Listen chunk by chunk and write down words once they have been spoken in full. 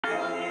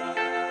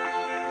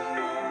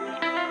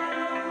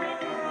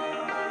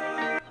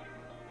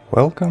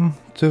Welcome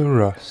to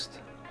Rust.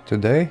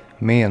 Today,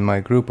 me and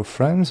my group of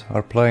friends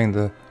are playing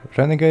the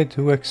Renegade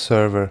 2X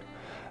server,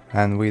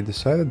 and we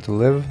decided to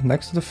live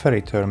next to the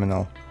ferry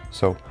terminal.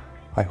 So,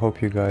 I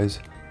hope you guys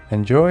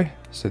enjoy,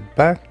 sit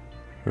back,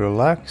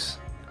 relax,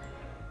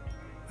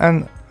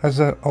 and as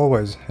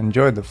always,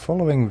 enjoy the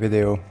following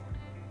video.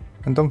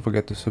 And don't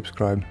forget to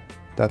subscribe,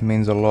 that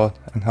means a lot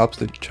and helps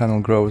the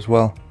channel grow as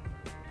well.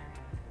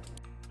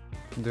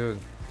 Dude,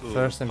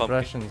 first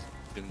impressions.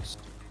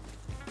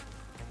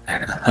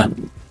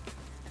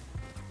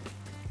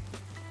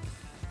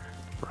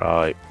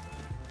 Right.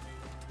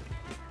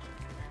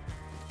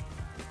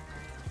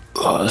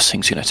 Oh, this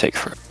thing's gonna take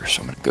forever,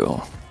 so I'm gonna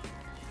go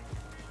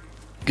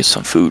get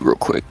some food real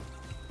quick.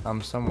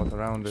 I'm somewhat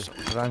around the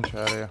ranch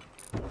area.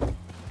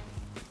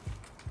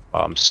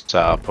 I'm set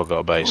up, I've got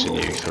a base in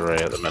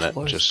U3 at the minute,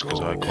 just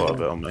because I had quite a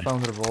bit on me.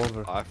 Found a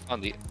revolver. I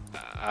found the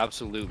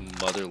absolute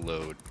mother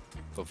load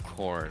of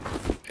corn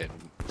and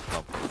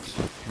pumpkins.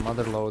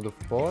 Mother load of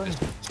corn?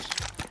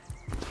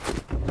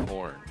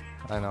 Corn.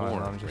 I know,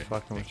 Corn, I'm just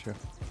right. fucking with you.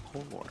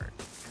 Corn.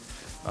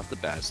 Not the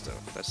bad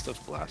stuff. That stuff's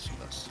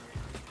blasphemous.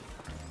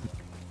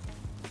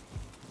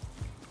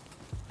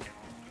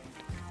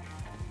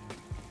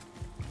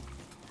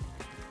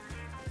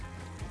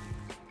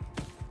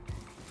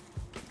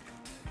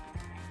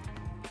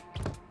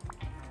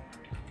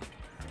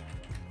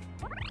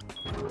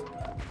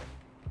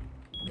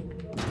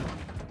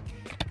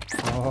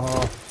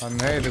 Oh, I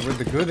made it with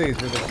the goodies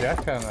with the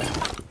jackhammer.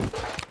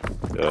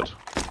 Good.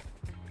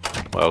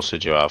 What else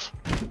did you have?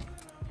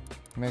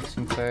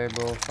 Mixing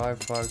table,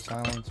 5-5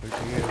 silencer,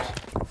 gears,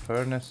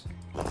 furnace.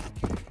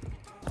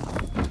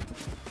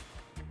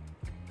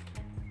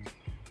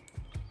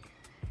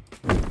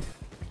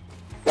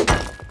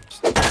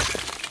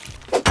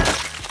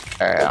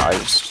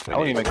 I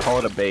don't even call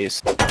it a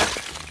base. Oh,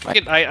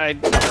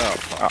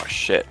 fuck. Oh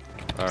shit.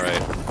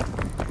 Alright.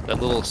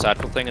 That little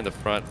satchel thing in the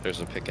front, there's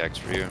a pickaxe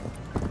for you.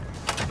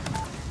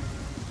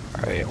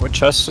 Alright, what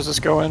chest does this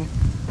go in?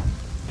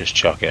 Just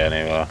chuck it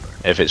anywhere.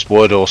 If it's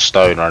wood or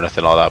stone or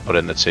anything like that, put it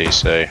in the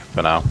TC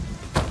for now.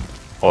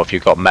 Or if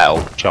you've got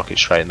metal, chuck it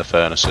straight in the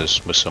furnaces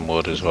with some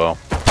wood as well.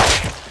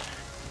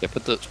 Yeah,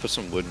 put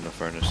some wood in the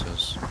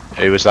furnaces.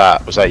 Who was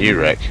that? Was that you,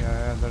 Rick?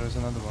 Yeah, there is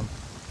another one.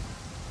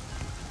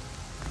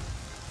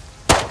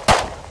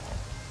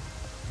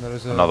 There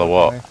is Another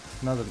what?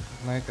 Another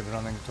naked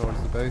running towards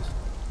the base.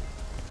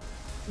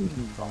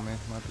 From me,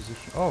 my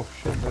position. Oh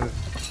shit, there is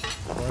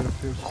quite a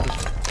few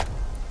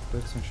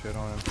bits and shit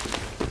on him.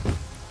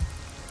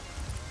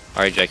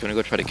 Alright, Jack, you wanna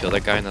go try to kill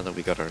that guy now that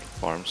we got our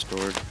farm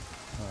stored?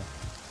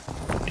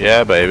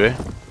 Yeah, baby.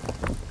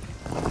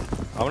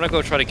 I'm gonna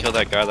go try to kill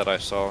that guy that I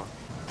saw.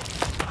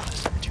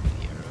 Too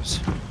many arrows.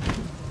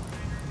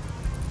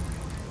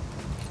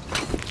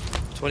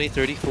 20,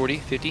 30, 40,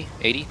 50,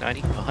 80,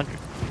 90, 100.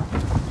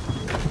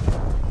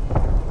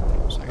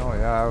 Oh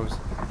yeah,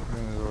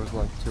 there was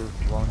like 2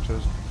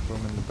 launchers from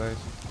in the base.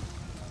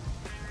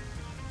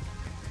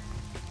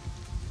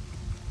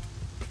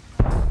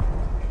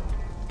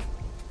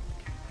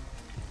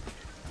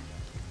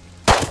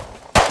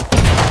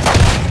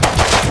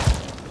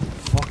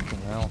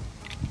 Fucking hell.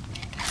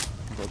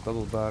 Got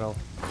double barrel.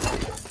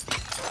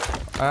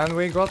 And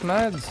we got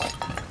meds!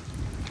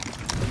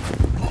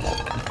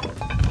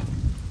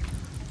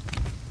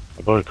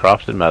 I've already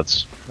crafted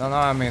meds. No,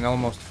 I mean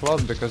almost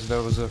flood because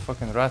there was a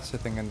fucking rat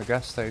sitting in the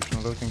gas station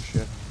looting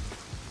shit.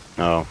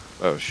 Oh.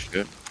 Oh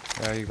shit.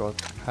 Yeah, he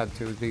had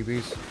 2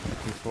 DBs.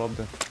 He flopped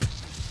it.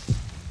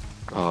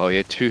 Oh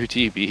yeah, 2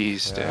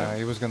 DBs. Yeah, Damn.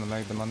 he was gonna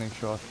make the money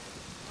shot.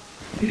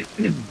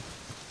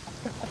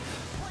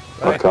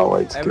 I can't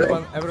wait to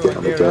Everyone get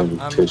on the here, game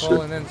I'm tissue.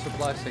 calling in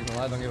supply signal,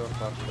 I don't give a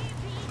fuck.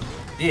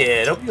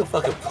 Yeah, don't be a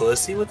fucking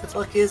pussy. What the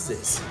fuck is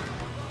this?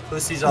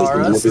 Pussies are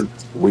us.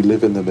 We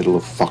live in the middle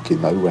of fucking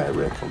nowhere,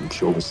 Rick. I'm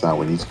sure as hell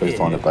we need to go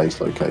find a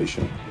base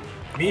location.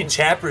 Me and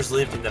Chappers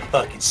lived in the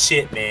fucking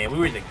shit, man. We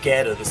were in the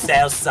ghetto, the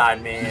south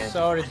side, man.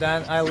 Sorry,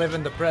 Dan, I live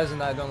in the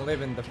present, I don't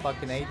live in the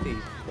fucking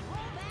 80s.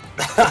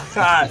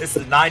 It's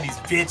the 90s,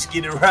 bitch.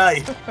 Get it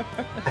right.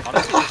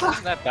 Honestly, this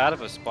isn't that bad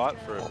of a spot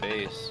for a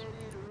base.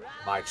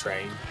 My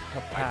train.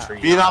 My tree.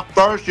 You're not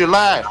first, you're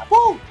last.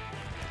 Woo!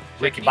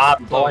 Ricky Jack,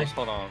 Bobby, you boy. close.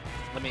 Hold on.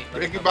 Let me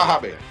Ricky come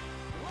Bobby. back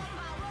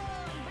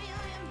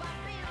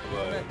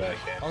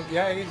Oh,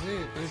 yeah,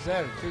 he's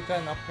there,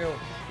 210 uphill.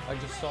 I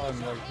just saw him,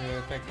 like,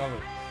 take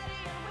cover.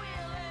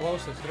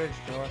 Closest ridge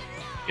to us.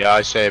 Yeah,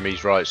 I see him,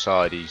 he's right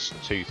side, he's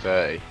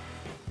 230.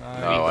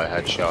 No, I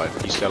had shot him.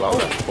 He's still up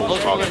there. Full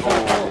target.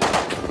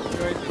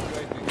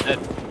 Wait.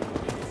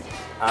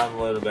 I'm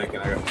loaded back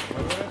in. I got. Oh,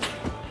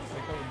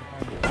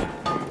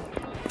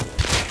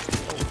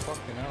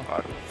 fucking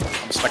hell.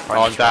 I'm stuck by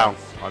I'm down.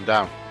 I'm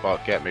down.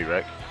 Fuck, get me,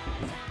 Rick.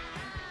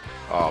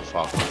 Oh,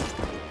 fuck.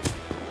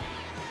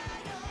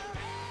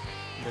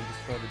 They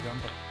destroyed the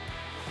jumper.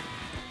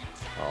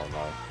 Oh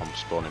no, I'm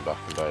spawning back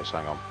in base,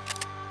 hang on.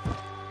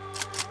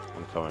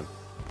 I'm coming.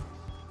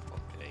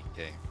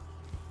 Okay.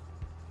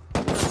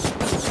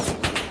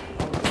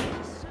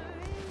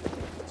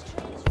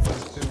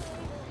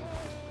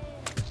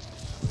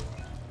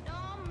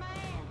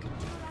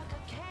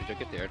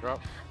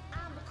 drop.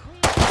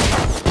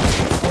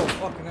 Oh,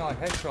 fucking hell, I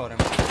headshot him.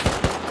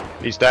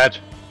 He's dead.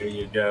 Here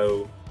you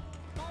go.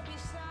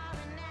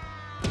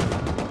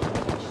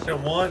 Hit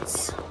him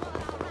once.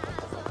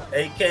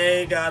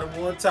 AK got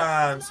him one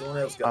time. Someone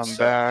else got shot.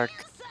 back.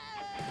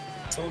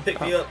 Someone pick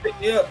me up. Pick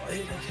me up.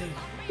 Hey,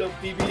 go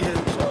BB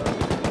headshot.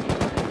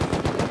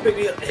 Pick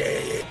me up.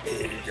 Hey,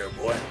 there you go,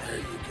 boy. There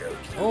you go.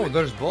 Oh,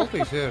 there's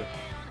Baltics here.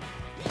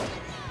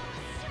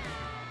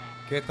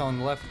 Get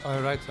on left,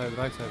 right side,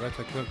 right side, right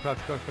side. Crouch.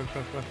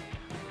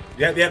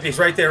 Yep, he's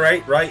right there,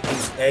 right?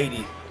 He's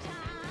 80.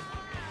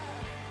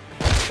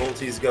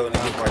 Bolty's going to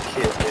get my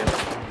kit, yeah.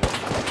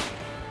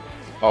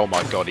 Oh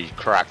my god, he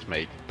cracked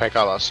me. Pick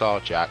up that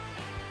sword, Jack.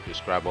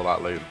 Just grab all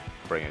that loot,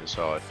 bring it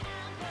inside.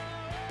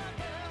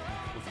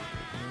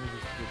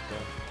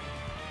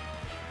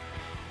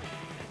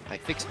 I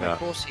fixed my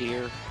course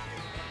here.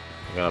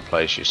 I'm gonna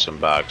place you some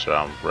bags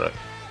around Brick.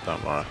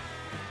 Don't worry.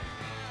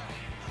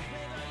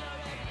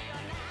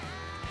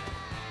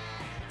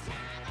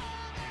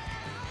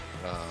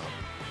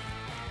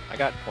 I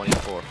got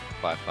 24,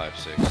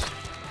 556.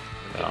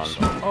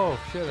 Oh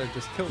shit, I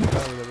just killed the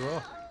guy with a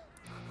rock.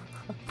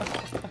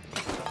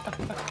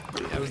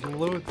 I was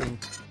looting.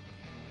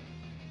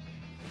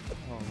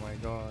 Oh my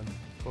god,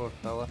 poor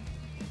fella.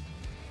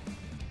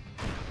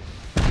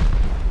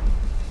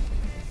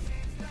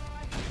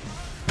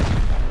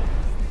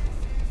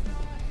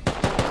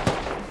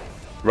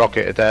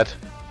 Rocket are dead.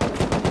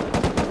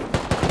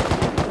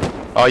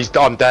 Oh,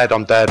 I'm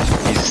dead.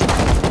 He's...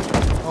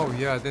 Oh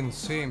yeah, I didn't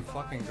see him.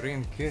 Fucking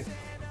green kid.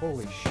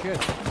 Holy shit.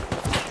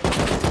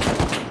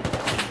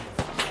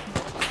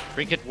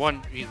 Green kid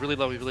 1, he's really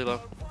low,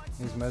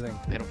 He's medding.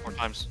 I hit him 4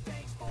 times.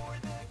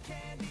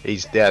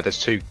 there's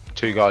two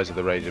guys at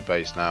the raided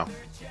base now.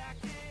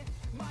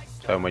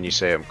 Tell them when you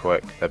see them,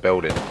 quick. They're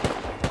building.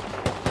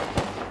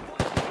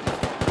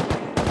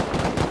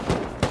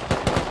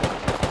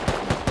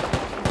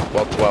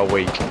 What's well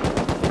weak?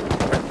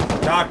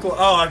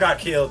 Oh, I got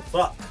killed.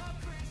 Fuck.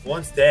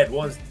 One's dead,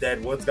 one's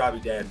gotta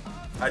be dead.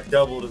 I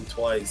doubled him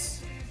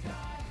twice.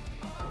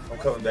 I'm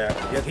coming back.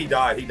 Yep, he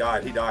died.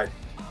 I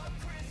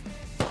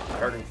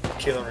heard him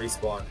kill and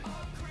respawn.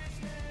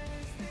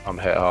 I'm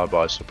hit hard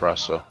by a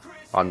suppressor.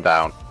 I'm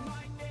down.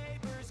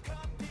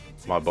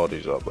 My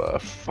body's up there.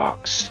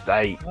 Fuck's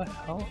sake.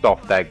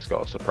 Soft Egg's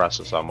got a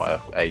suppressor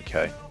somewhere.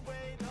 AK.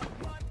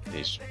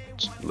 He's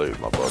looted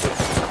my body.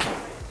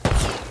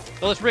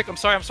 Oh, it's Rick. I'm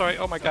sorry.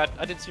 Oh my god,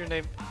 I didn't see your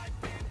name.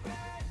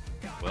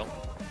 Well,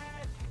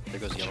 there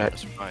goes the element of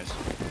surprise.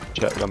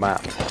 Check the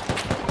map.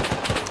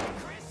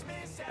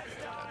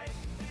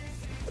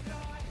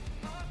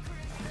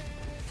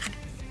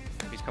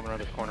 He's coming around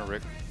the corner,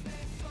 Rick.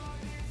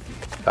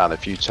 Dan,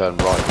 if you turn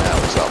right now,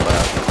 it's up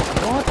there.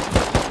 What?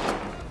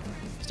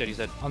 He's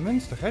dead. I'm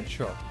insta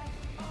headshot.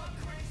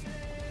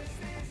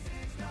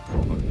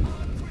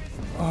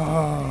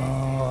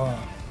 Oh.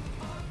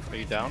 Are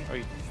you down? Are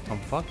you? I'm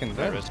fucking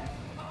dead.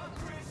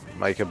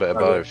 Make a bit of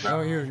both.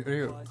 No, you're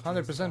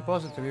 100%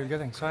 positive you're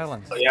getting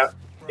silenced. Oh,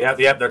 yep,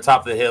 they're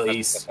top of the hill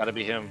east. That's gotta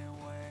be him.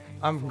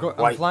 I'm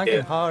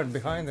flanking hard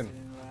behind him.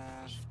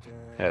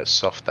 Yeah, it's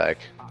Soft Egg.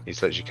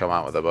 He's literally come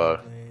out with a bow.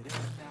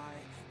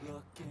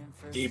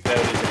 Deep out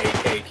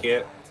his AK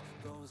kit.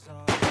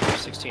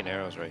 16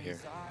 arrows right here.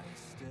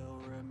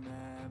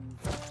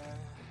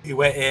 He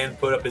went in,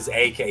 put up his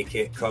AK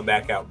kit, come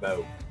back out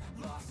bow.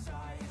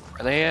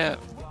 Where they at?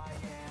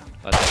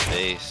 That's the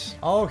base.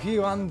 Oh, he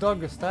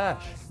undug a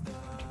stash.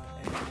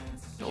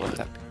 Don't let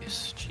that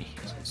base.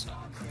 Jesus.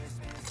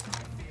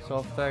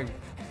 Soft Egg,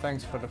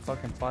 thanks for the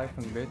fucking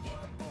python, bitch.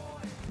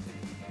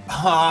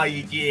 Oh,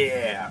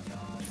 yeah.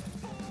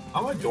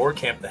 I'm gonna door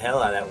camp the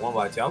hell out of that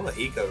 1x2. I'm gonna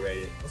eco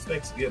raid it.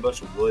 Let's get a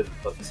bunch of wood and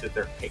fucking sit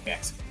there and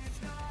pickaxe.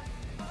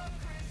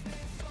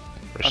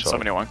 Got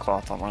 71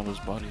 cloth on one of those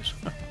bodies.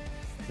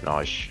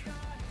 Nice.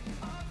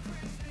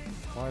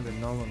 Why did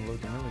no one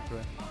loot the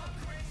military?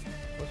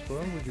 What's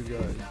wrong with you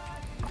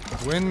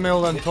guys?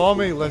 Windmill and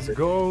Tommy, let's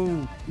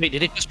go! Wait,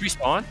 did it just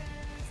respawn?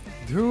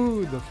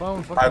 Dude, I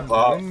found fucking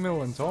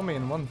Windmill and Tommy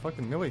in one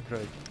fucking milli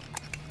crate.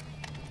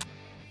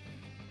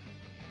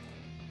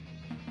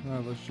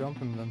 Let's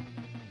jump in then.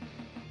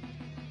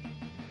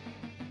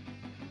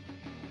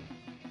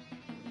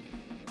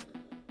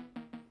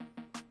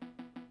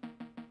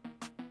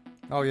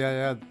 Oh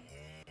yeah.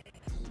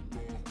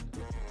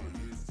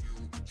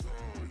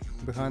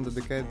 Behind the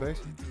decayed base.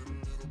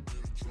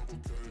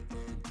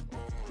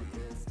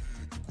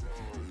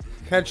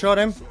 Headshot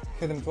him.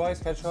 Hit him twice,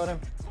 headshot him.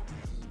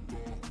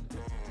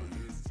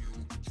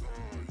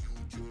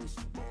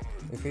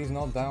 If he's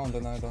not down,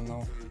 then I don't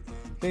know.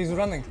 He's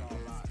running.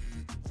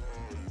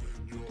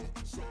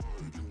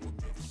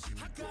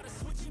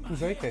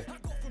 Who's AK?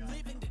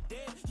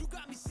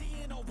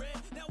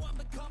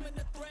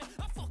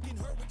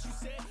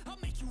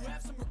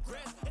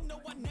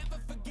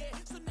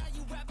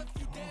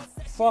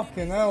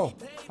 Fucking hell!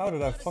 How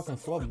did I fucking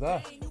flop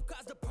that?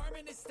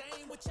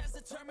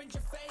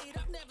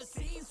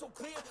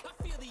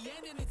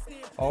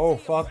 Oh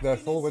fuck, they're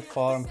full with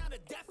farm.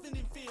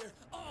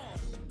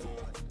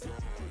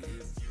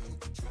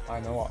 I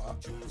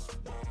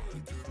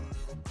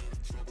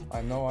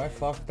know I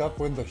fucked up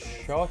with the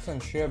shots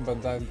and shit,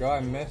 but that guy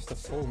missed a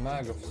full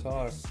mag of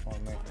SARS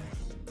on me.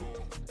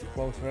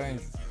 Close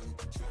range.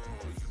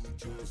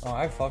 Oh,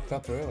 I fucked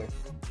up really.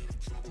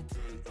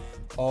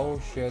 Oh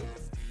shit.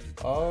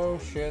 Oh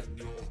shit.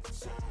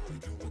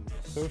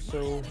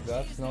 Susu,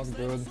 that's not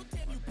good.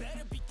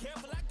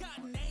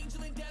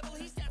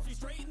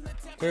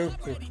 Two.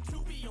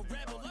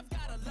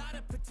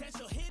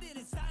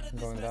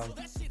 Going down.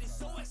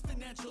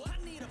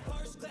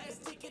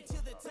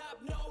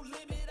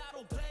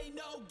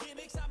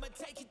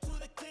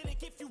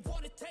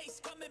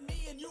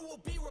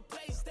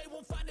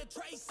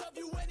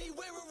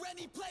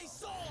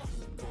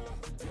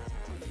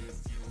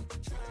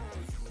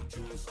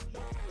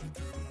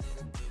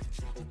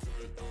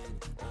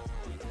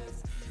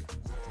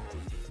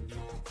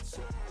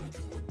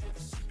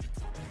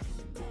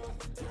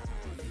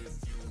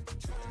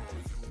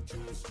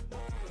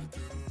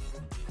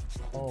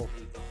 Oh,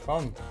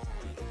 come.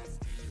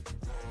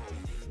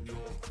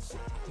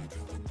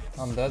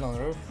 I'm dead on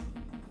roof.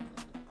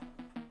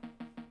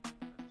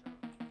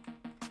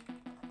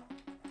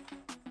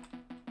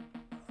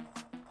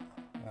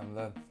 Yeah, I'm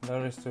dead.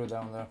 There is two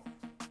down there.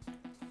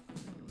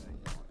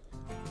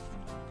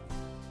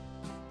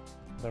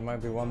 There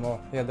might be one more.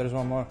 Yeah, there's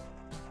one more.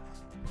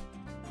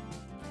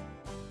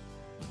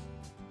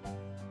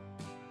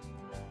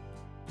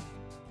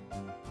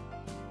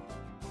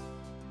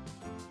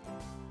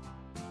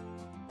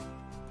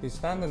 He's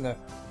standing there.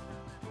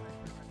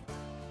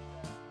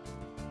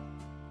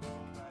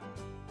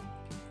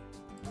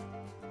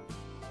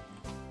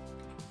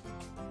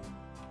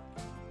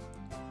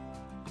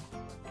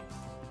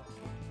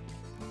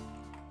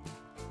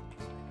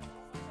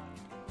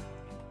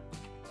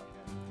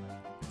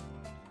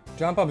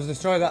 Jump ups,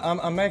 destroy that.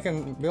 I'm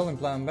making building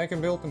plan. Making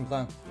building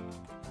plan.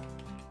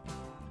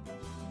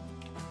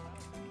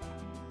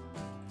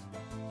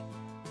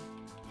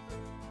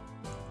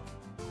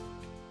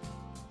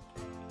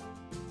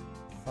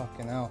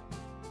 Fucking hell.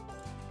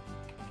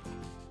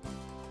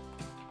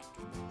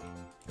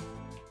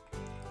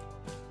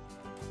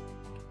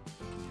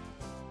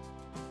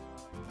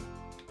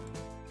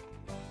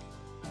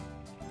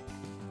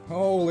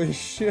 Holy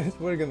shit,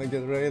 we're gonna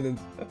get raided.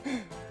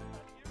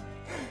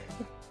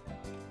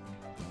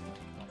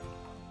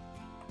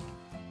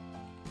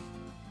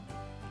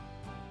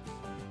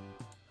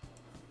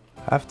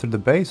 After the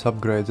base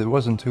upgrades, it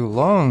wasn't too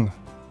long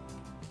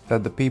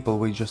that the people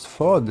we just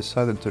fought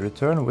decided to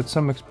return with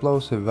some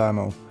explosive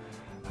ammo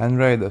and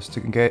raid us to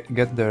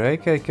get their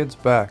AK kits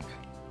back,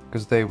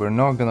 because they were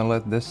not gonna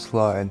let this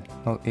slide,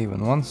 not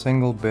even one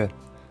single bit.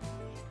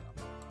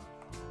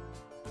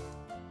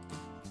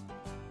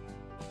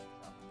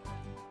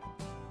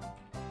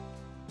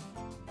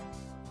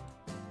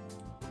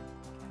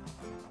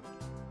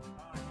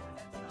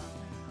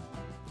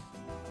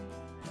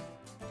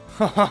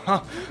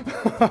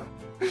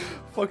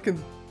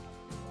 Fucking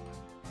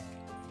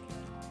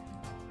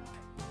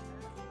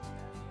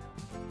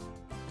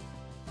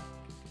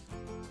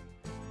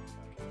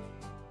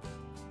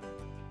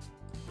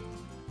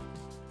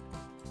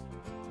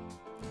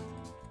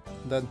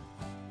dead.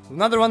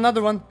 Another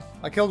one.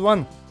 I killed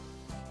one.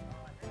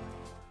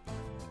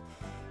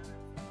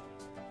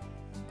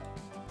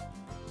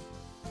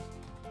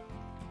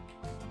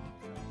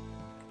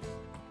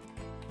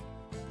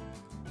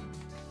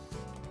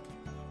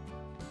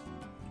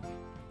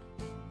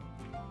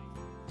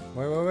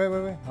 Wait.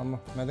 I'm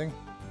medding.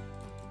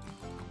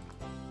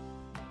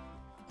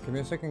 Give me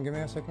a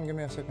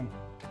second.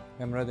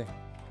 I'm ready.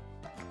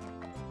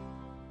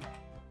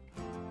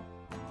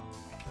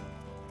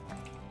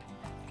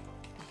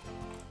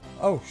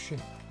 Oh shit.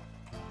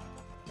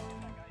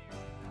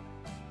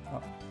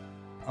 Oh,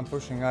 I'm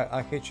pushing.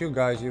 I hit you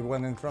guys. You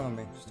went in front of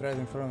me. Straight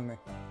in front of me.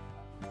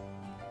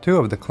 Two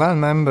of the clan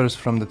members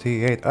from the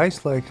T8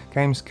 Ice Lake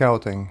came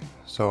scouting,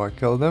 so I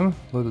killed them,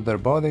 looted their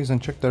bodies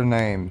and checked their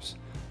names.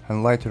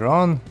 And later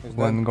on,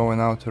 when going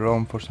out to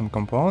roam for some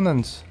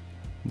components,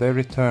 they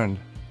returned.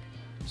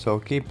 So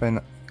keep an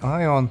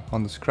eye on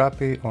the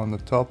Scrappy on the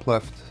top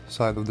left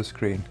side of the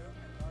screen.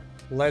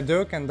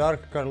 Leduc and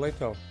Dark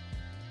Carlito.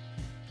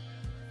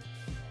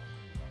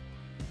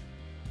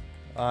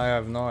 I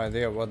have no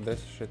idea what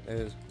this shit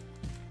is.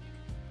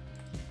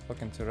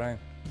 Fucking terrain.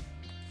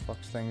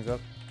 Fucks things up.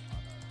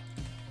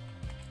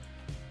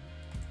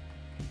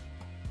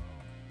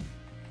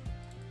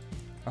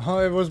 Oh,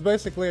 it was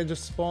basically I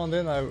just spawned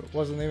in, I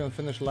wasn't even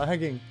finished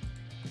lagging.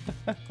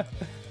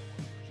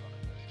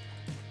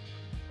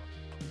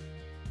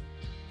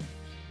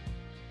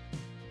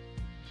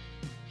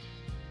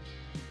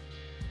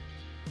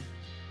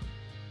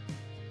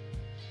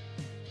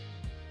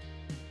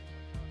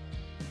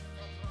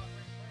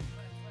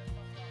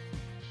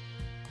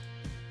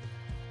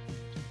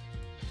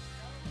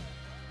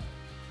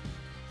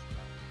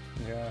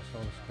 Yeah, so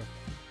it's good.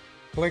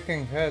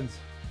 Clicking heads.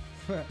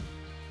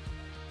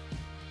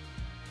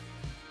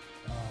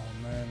 Oh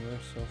man, we're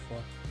so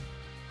fucked.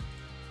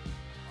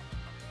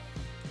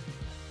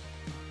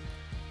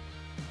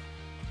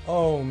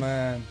 Oh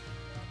man.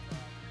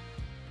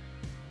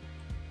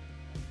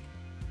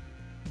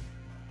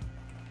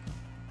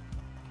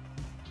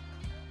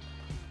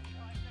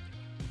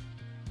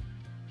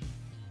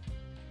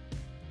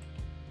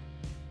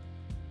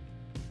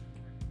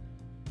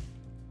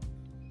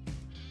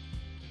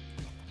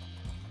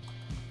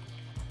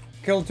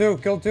 Kill two,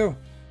 kill two.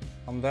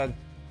 I'm dead.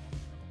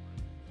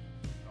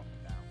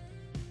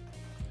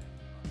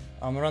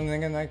 I'm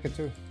running in naked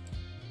too.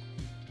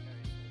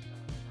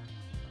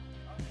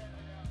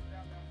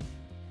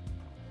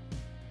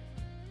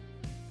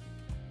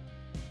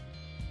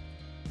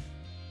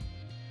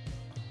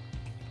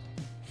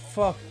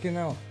 Fucking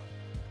hell.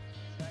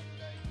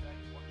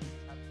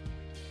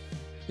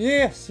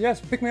 Yes,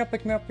 yes, pick me up,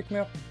 pick me up, pick me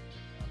up.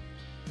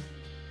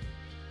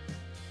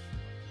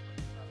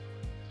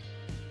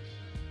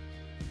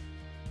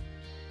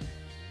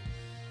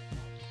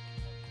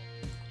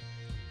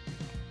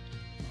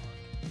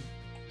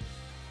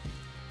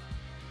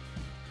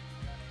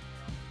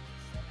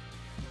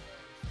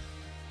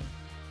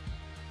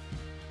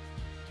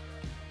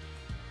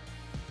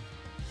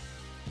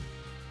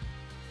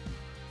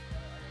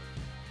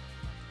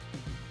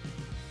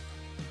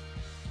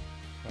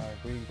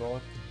 Right, we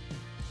got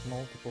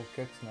multiple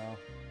kits now.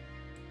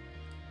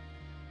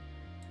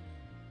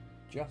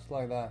 Just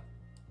like that.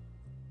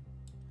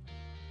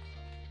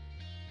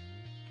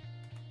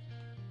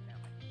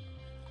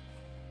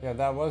 Yeah,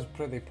 that was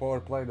pretty poor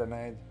play they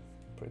made.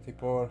 Pretty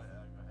poor.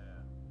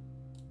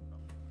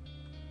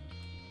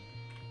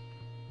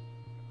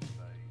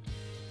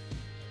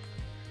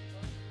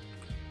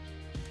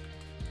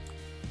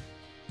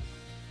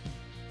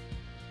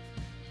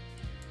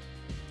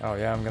 Oh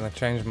yeah, I'm gonna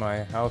change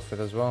my outfit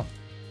as well.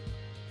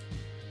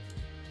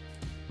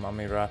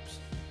 Mummy wraps.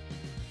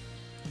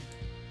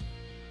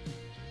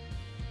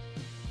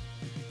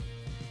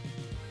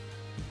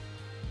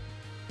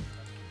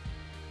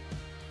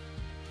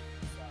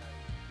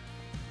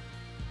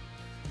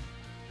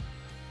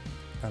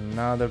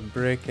 Another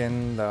brick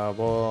in the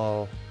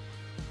wall.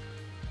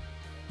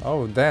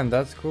 Oh damn,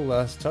 that's cool.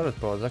 That's turret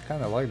pods. I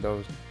kinda like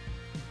those.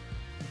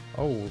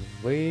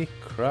 Holy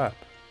crap.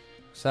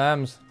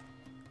 Sam's.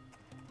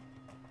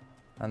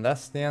 And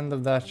that's the end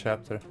of that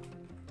chapter.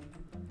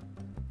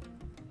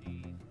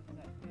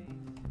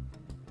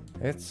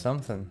 It's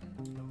something.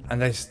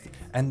 And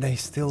they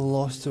still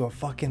lost to a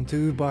fucking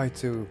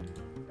 2x2.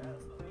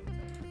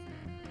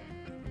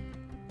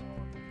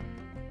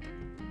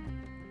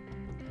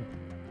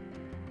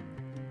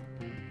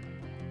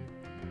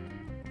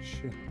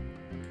 Shit.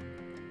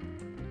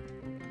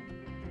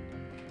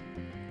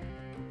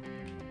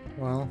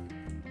 Well,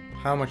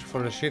 how much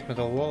for the sheet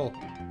metal wall?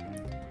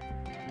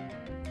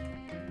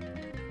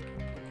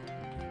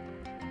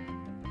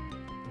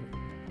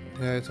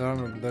 Yeah, it's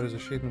armored, but there is a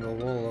sheet metal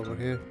wall over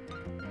here.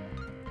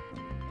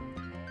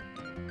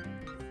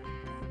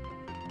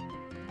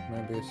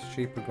 Maybe it's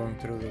cheaper going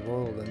through the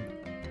wall then.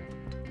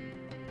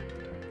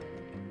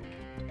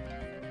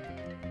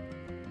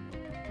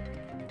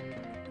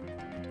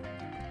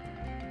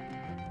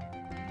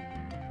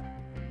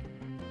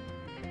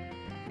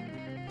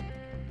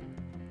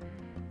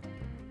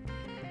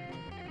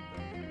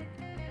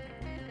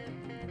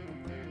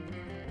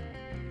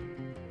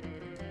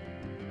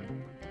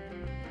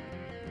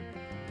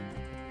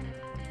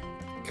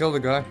 Kill the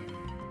guy.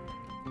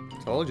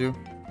 Told you.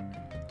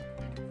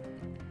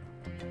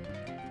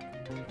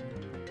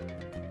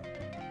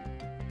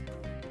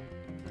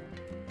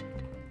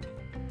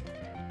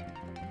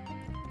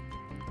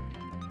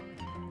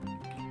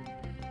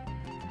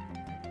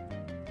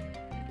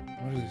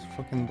 What is his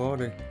fucking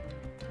body?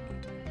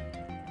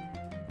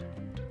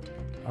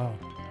 Oh.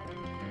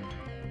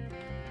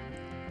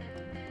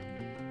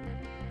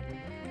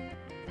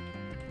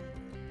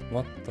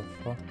 What the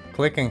fuck?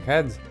 Clicking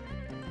heads.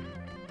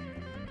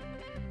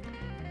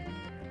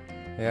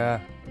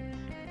 Yeah.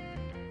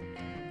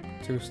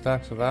 2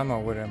 stacks of ammo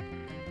with him.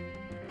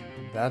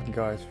 That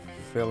guy's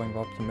feeling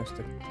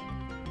optimistic.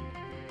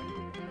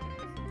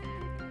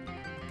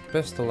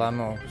 Pistol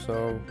ammo,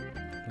 so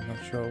I'm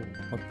not sure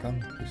what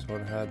gun he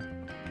sort of had.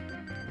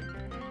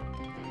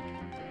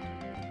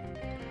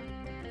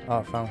 Oh,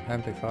 I found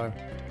MP5.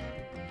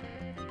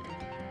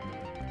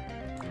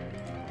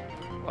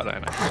 Why don't I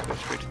just go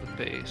straight to the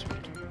base?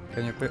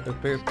 Can you pick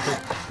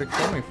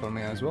Tommy for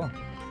me as well?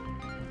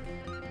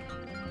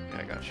 Yeah,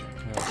 I got you.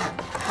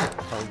 Yeah.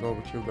 I'll go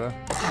with you, bro.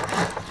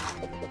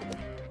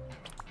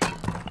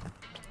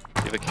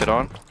 You have a kit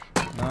on?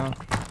 No.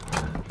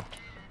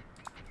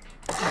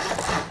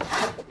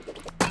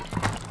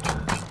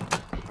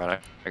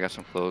 Alright, I got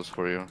some clothes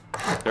for you.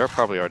 They're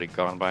probably already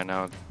gone by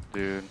now,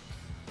 dude.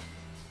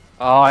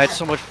 Oh, I had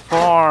so much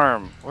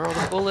farm! Where are all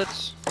the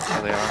bullets?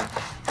 There they are.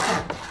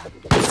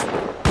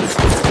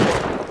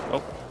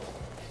 Oh.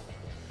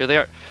 Here they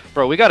are.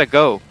 Bro, we gotta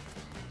go.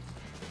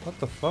 What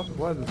the fuck?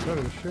 Why the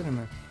turret is shooting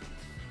me?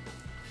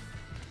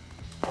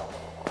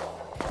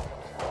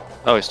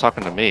 Oh, he's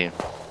talking to me.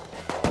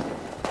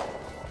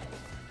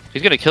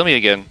 He's gonna kill me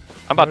again.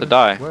 I'm about to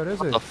die. Where is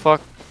What he? the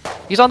fuck?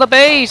 He's on the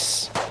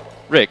base!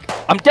 Rick,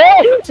 I'm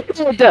dead!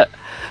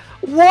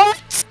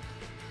 What?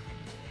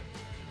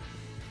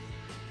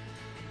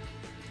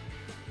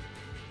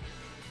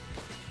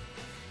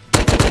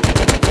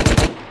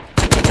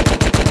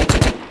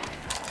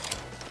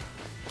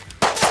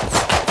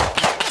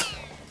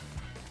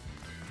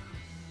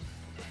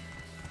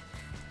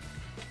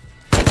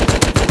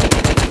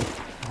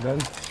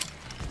 Dead.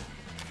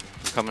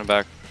 Coming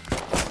back.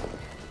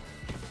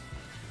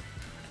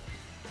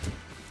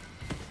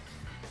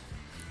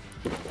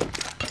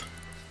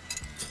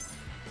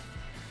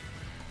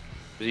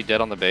 Is he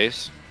dead on the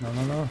base?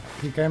 No.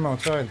 He came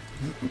outside.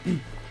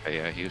 Okay,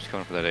 yeah, he was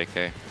coming for that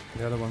AK.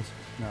 The other one's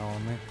now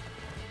on me.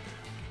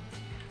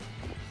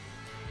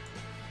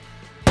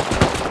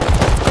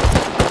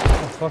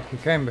 Oh fuck, he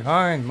came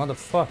behind,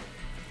 motherfucker.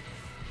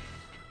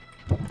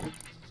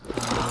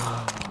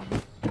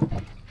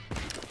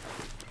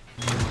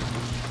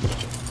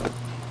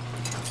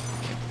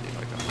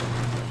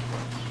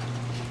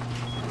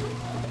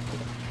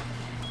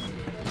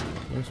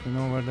 At least we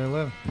know where they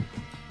live.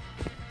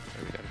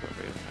 We gotta go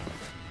right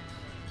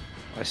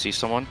now. I see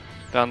someone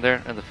down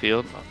there in the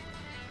field.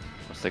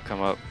 Once they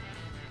come up.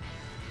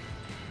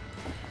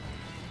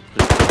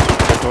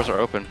 The doors are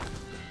open.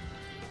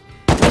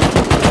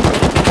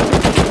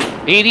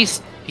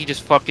 80s! He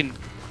just fucking...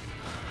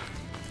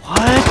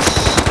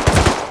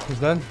 What? He's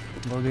dead.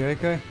 Blow the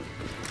AK.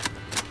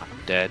 I'm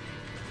dead.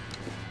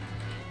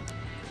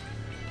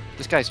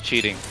 This guy's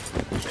cheating.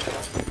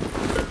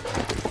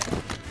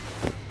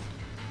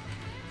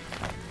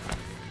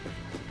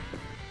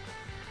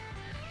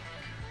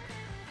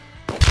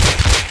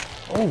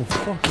 Oh,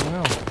 fucking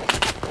hell.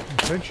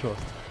 Headshot.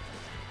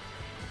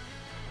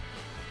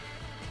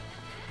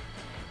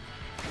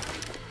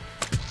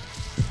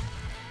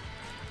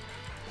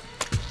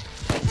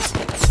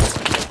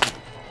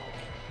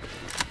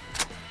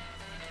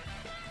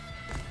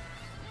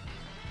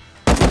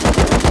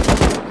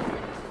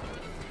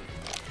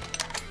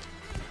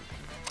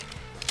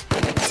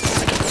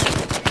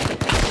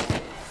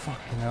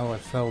 Fucking hell, I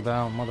fell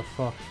down,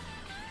 motherfucker.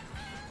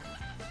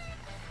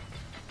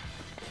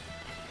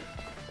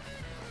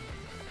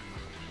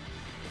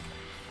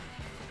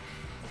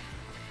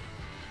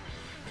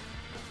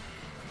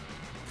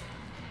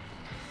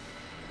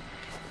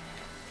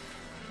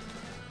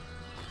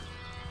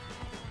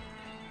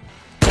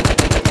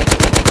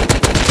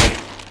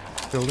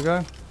 Killed the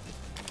guy?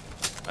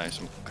 Nice,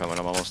 I'm coming,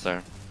 I'm almost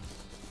there.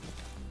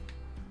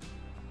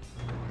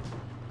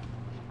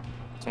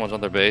 Someone's on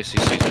their base, he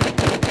sees it.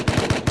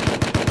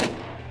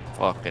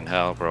 Fucking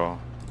hell, bro.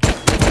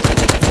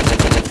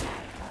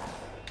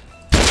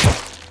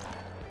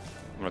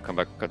 I'm gonna come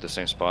back at the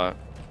same spot.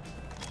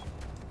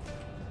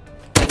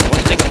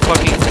 One's taking a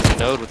fucking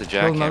node with the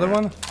jackhammer. Killed another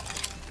one?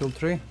 Killed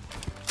 3.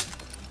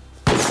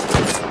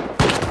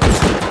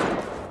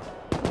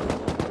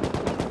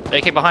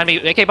 AK behind me,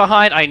 AK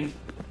behind,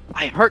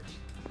 I hurt.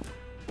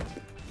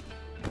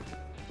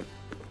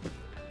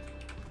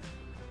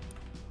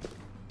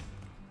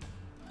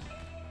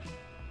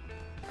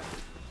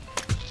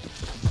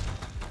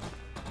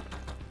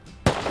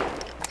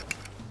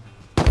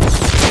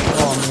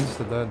 Oh, I'm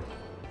insta-dead.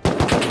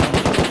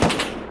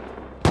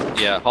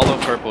 Yeah, hollow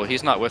purple,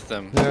 he's not with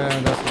them. Yeah,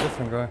 that's a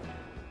different guy.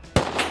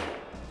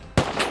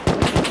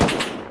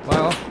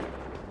 Well,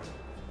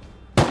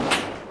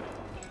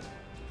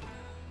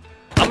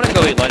 I'm gonna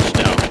go eat lunch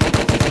now.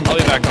 I'll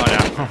be back on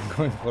after. I'm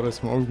going for a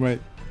smoke,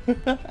 mate.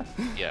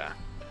 Yeah.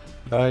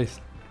 Nice.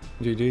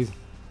 GG's.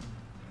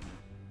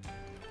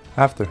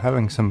 After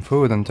having some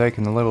food and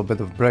taking a little bit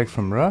of break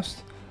from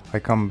Rust, I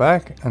come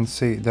back and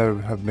see there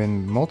have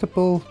been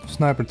multiple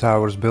sniper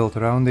towers built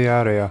around the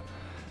area.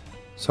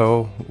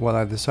 So what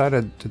I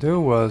decided to do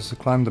was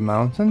climb the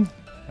mountain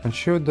and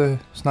shoot the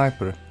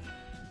sniper.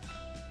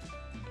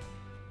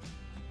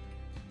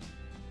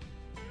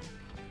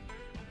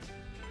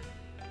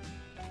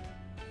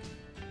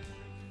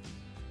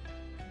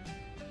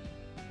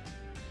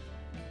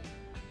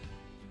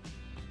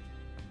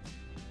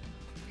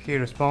 He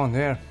respawned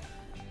here.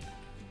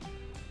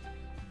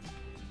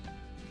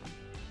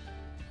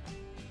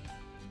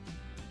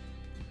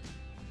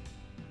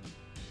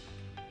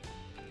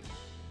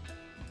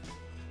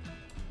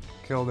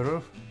 Kill the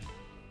roof.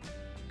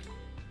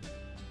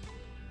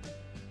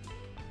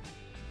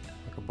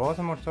 Like a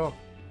bottom or top?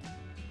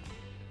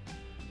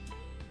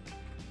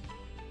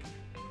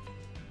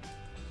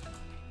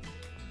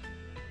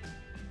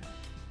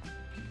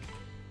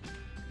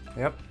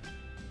 Yep.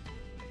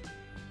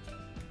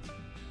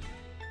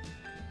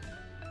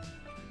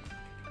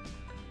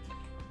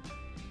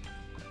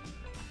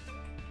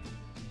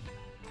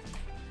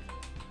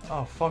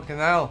 Oh fucking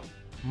hell,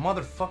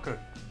 motherfucker!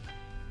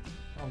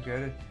 I'll get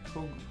it.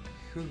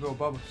 Hugo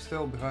Bob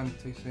still behind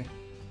the TC.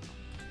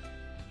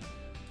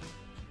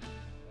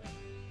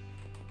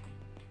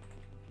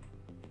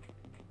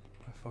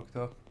 I fucked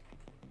up.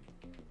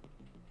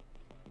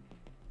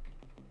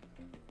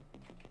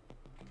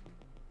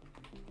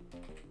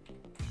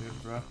 Cheers,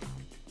 bro.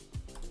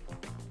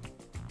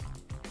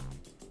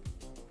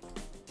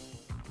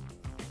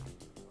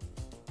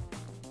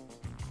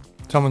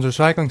 Someone's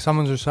recycling,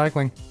 someone's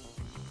recycling.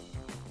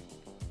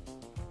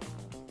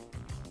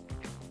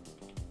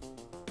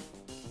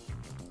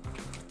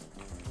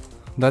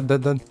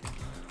 Dead.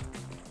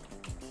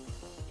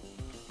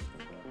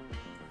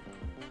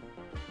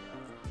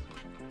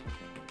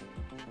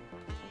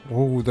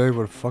 Oh, they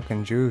were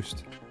fucking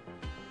juiced.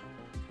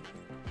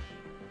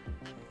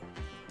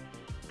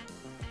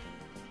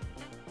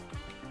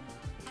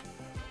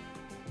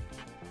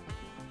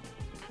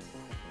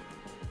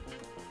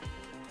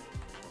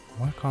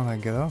 Why can't I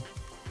get up?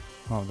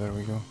 Oh, there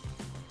we go.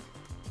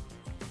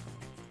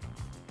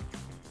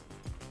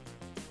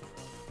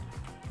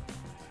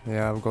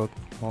 Yeah, I've got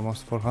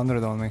almost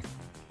 400 on me.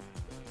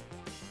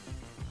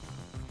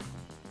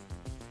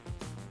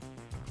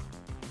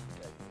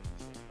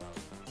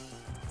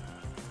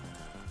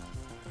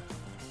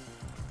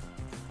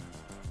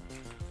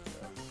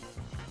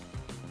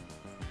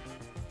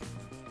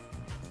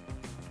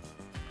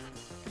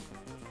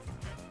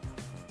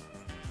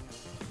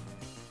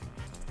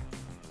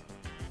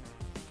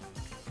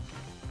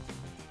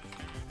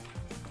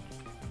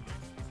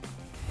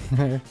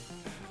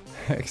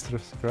 Extra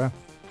scrap.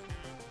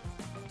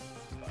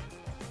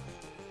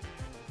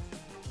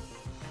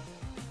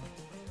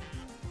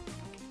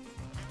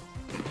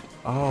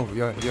 Oh,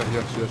 yes. Give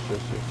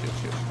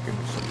me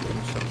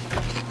some.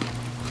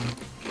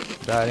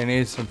 Daddy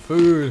needs some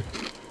food.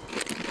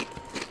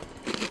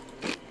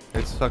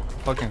 It's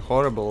fucking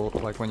horrible,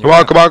 like when you...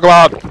 Come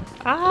on!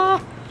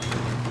 Ah!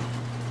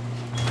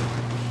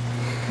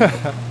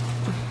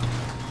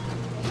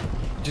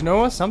 Do you know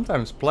what?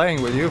 Sometimes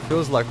playing with you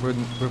feels like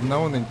we've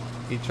known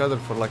each other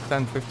for like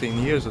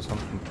 10-15 years or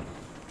something.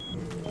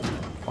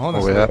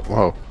 Honestly. Oh, yeah,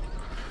 well,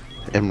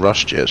 in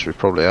Rust years we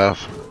probably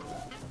have.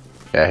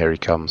 Yeah, here he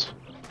comes.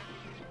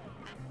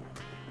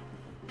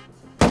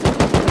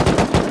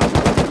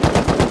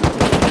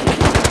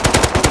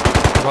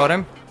 Got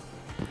him.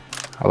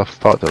 How the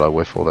fuck did I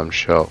whiff all them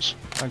shots?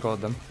 I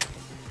got them.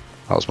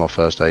 That was my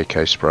first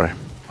AK spray.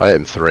 I hit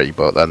him 3,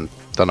 but then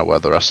don't know where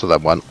the rest of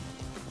them went.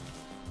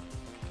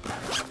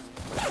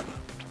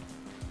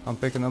 I'm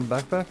picking up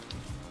backpack.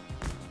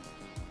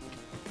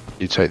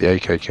 You take the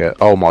AK kit.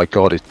 Oh my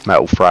god, it's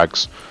metal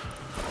frags.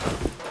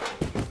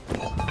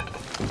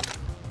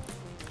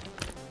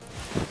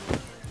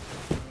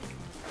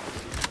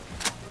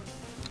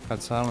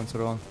 Had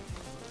silencer on.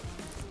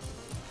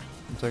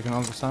 I'm taking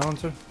off the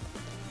silencer.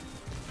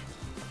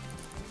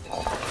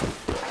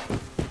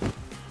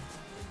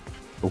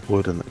 The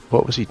wood and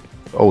what was he?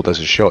 Oh, there's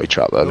a shotty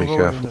trap there. Be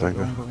careful, thank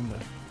you.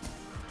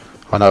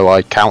 I know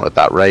I countered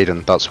that raid,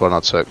 and that's when I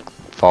took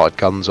 5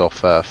 guns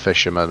off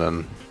Fisherman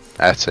and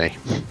Etty.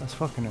 That's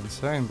fucking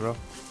insane, bro.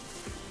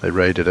 They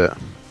raided it.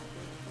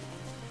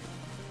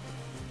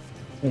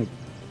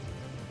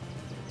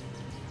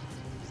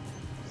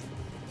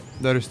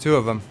 There is 2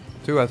 of them.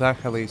 2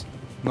 attack helis.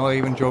 Not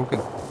even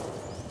joking.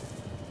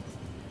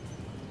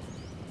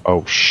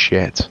 Oh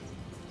shit.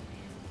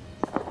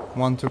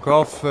 One took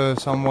off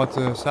somewhat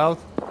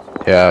south.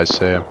 Yeah, I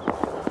see him.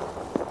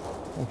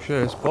 Oh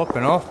shit, it's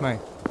popping off, mate.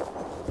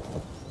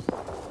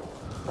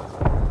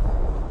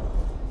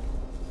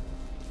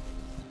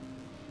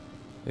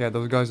 Yeah,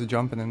 those guys are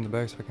jumping in the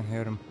base, I can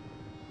hear them.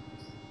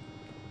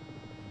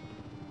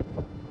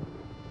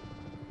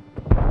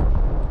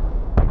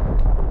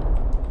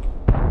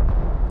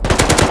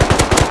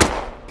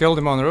 Killed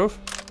him on the roof.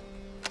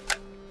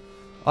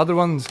 Other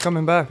one's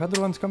coming back,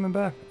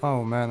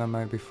 Oh man, I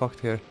might be fucked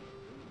here.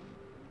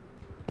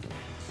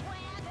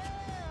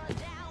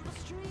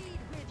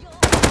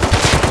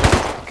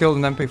 Killed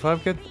an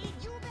MP5 kid.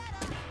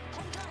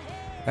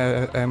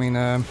 I mean,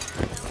 a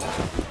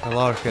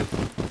LAR kid.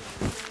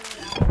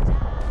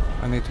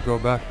 I need to go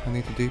back, I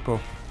need to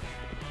depot.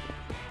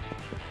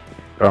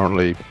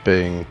 Currently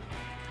being...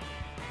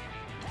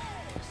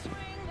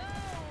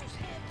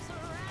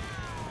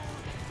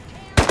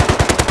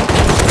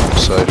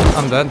 So...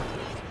 I'm dead.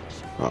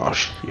 Oh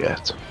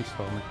shit. He's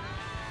falling.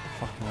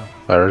 Fucking hell.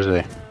 Where is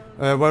he?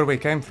 Where we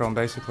came from,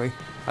 basically.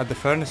 At the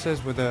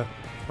furnaces with the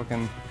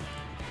fucking...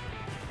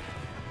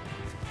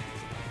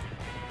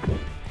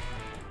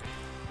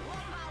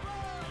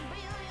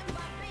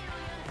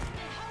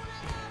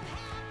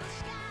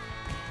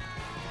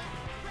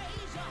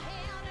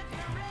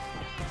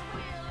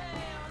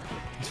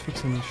 He's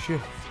fixing this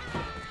shit.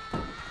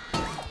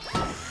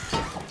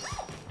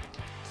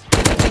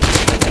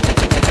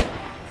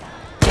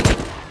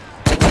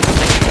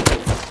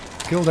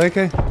 Killed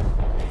AK.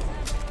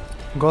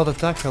 Got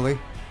attack heli.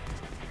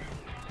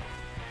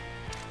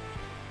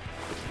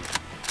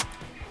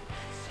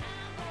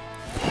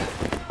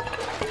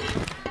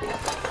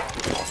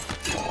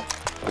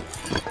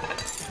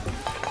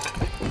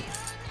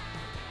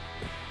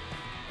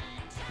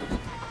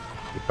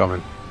 You're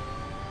coming.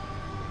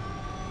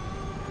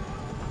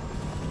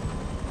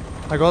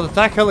 I got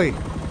attack heli.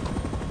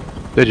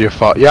 Did you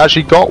fuck? You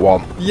actually got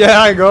one.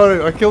 Yeah, I got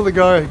it. I killed the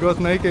guy. I got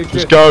an AK Just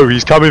kit. go,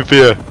 he's coming for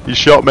you. He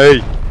shot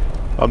me.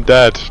 I'm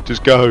dead.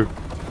 Just go.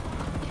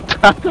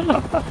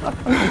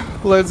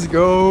 Let's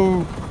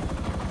go.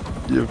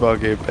 You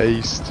fucking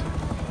beast.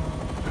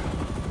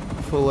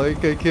 full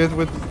AK kit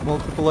with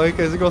multiple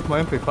AKs. I got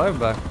my MP5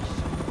 back.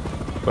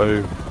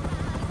 Boom.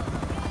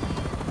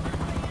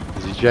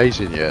 Is he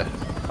chasing you?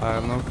 I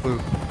have no clue.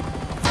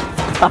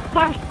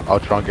 I'll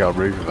try and get on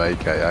roof of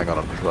AK. Hang on,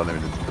 I'm just running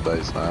into the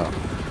base now.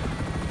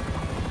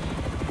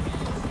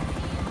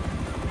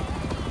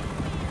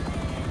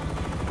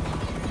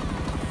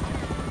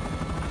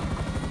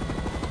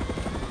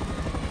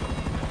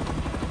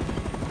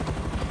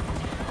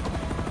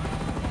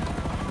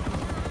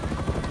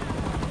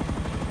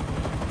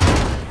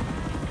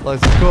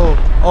 Let's go.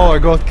 Oh, I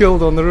got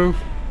killed on the roof.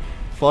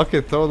 Fuck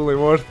it, totally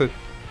worth it.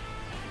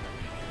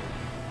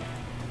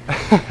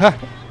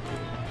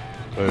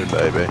 Boom,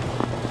 baby.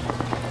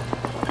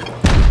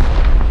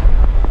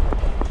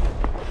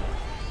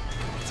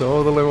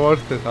 Totally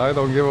worth it. I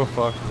don't give a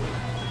fuck.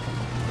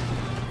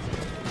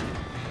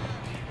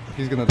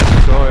 He's gonna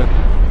destroy it.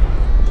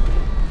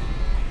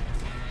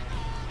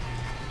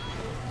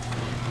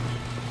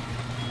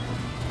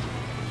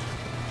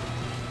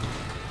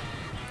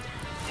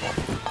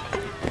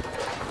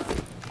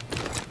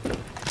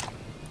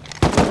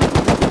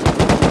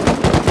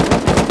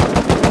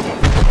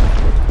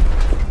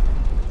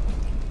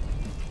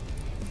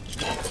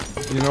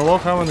 You know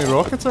what? How many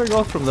rockets I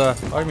got from that?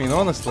 I mean,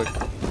 honestly.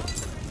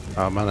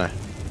 How many?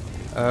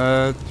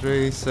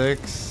 3,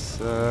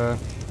 6, 8.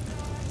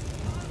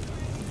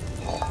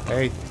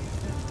 8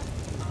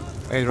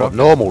 What, rockets.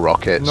 normal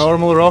rockets?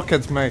 Normal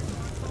rockets, mate.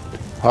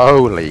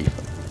 Holy.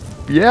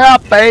 Yeah,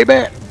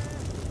 baby!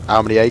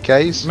 How many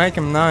AKs? Make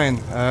him 9.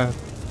 2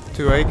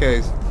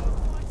 AKs.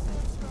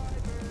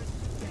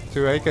 2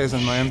 AKs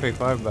and my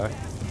MP5 back.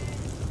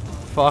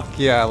 Fuck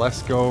yeah,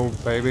 let's go,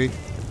 baby.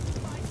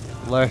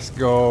 Let's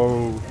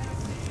go.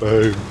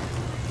 Boom.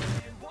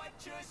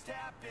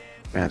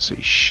 Can't see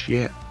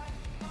shit.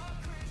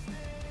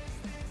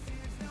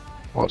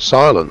 What,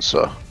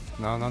 silencer?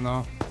 No, no,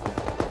 no.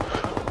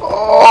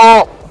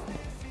 Oh!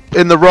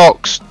 In the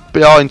rocks,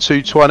 behind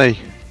 220.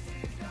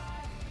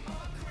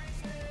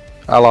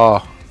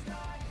 Allah.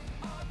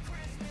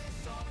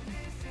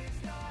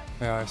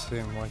 Yeah, I see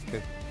him, white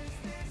kid.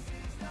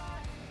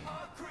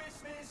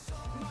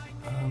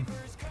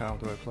 How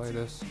do I play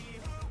this?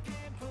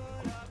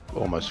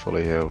 Almost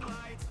fully healed.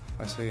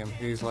 I see him,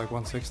 he's like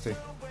 160.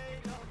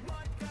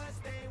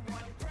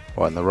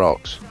 What, in the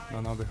rocks?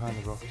 No, no, behind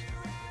the rocks.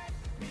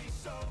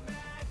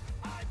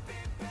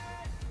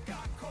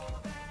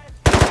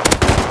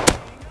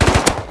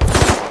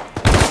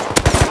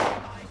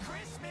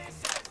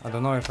 I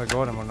don't know if I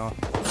got him or not.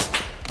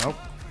 Nope,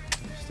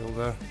 he's still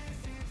there.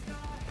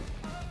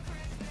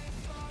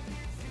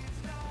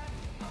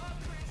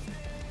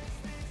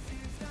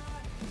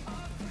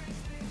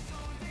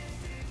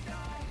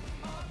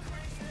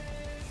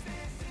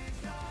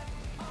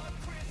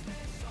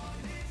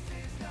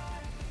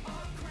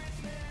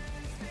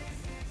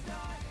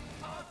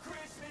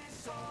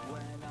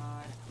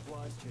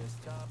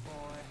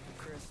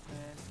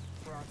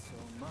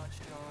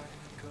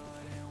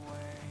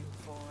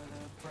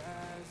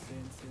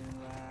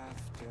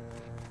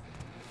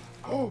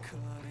 Oh!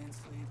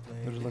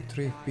 There's like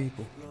 3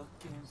 people.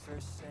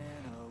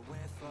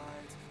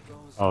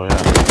 Oh yeah.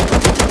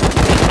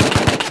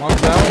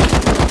 One's down.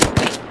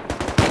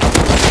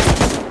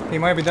 He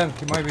might be dead,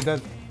 he might be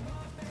dead.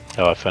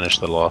 Oh, I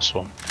finished the last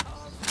one.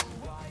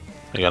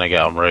 You're gonna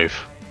get on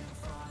roof.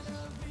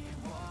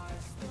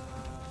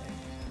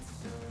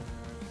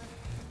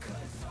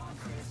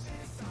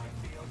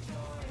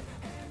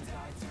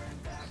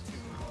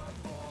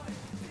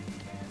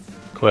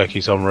 Quick,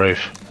 he's on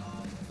roof.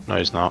 No,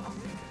 he's not.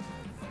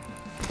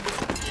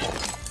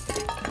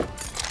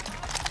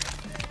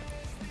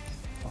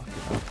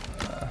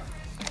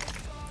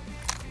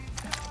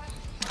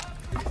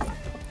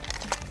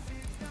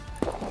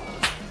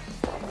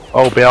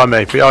 Oh, behind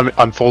me, behind me.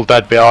 I'm full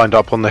dead behind,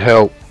 up on the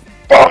hill.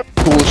 Oh,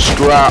 pull the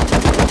scrap.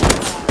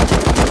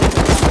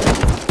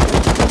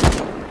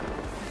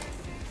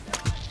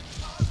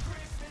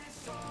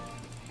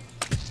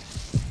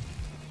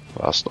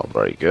 That's not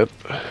very good.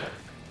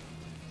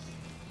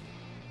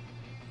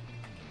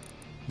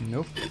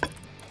 Nope.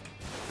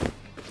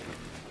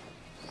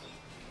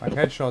 My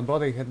headshot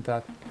body hit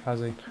that,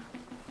 has he?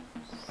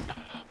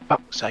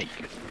 Fuck's sake.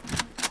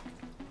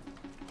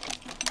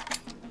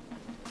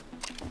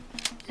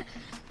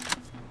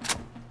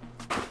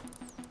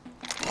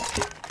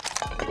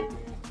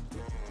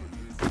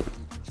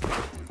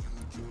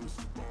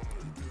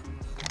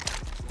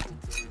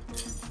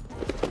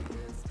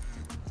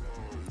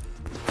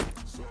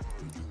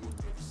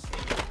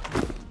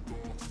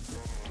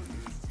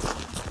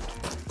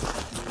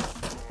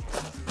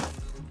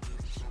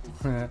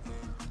 Yeah.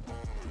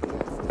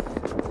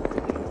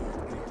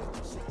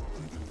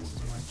 This is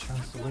my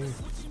chance to leave.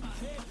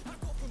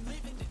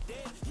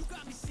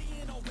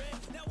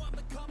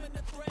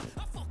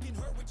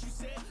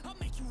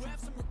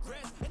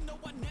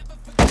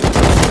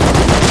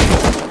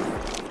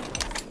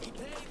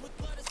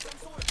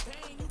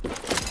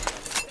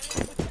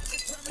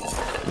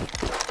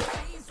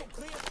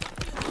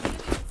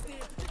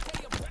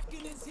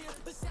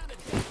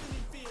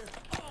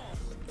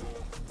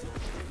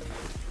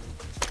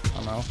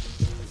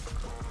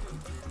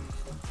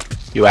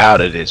 You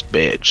out of this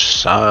bitch,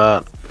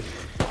 son.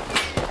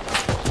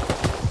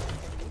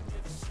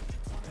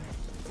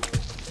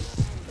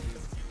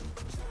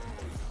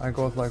 I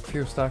got like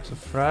few stacks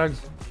of frags,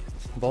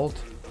 bolt,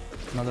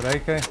 another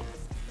AK.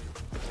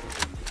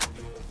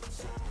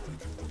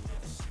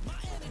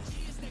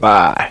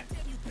 Bye.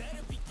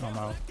 I'm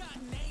out.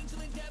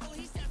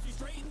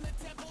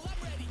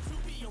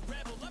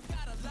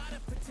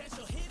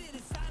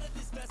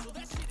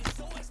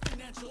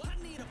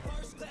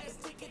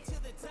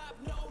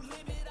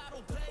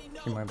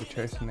 He might be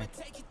chasing me.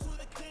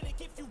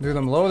 Dude,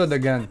 I'm loaded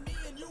again.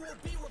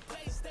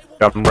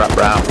 Come wrap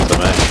round to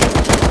me.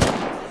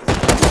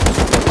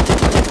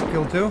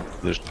 Kill two?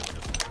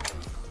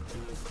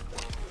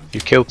 You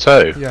killed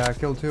two? Yeah, I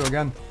killed two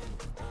again.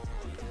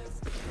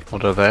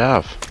 What do they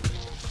have?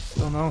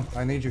 Don't know.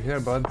 I need you here,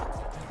 bud.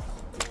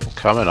 I'm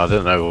coming, I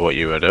didn't know what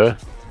you were doing.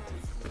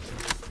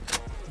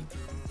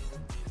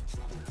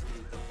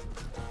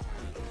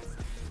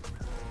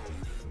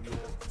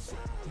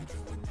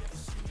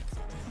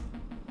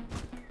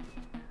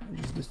 I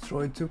just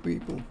destroyed two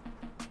people.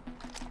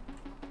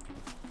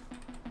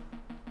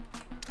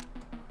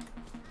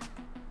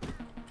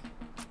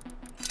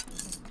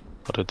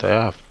 What did they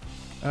have?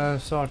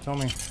 Sorry,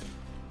 Tommy.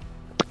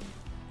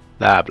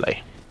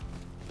 Lovely.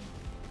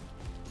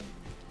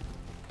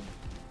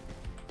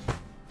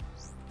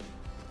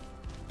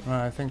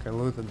 Right, I think I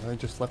looted. I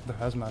just left the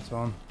hazmats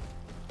on.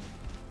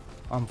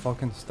 I'm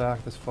fucking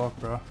stacked as fuck,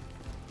 bro.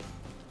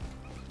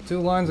 2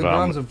 lines of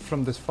guns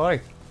from this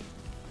fight.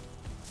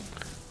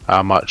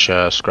 How much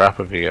scrap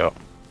have you got?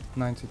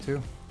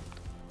 92.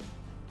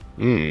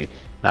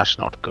 That's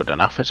not good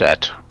enough, is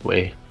it?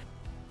 We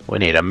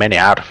need a mini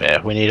out of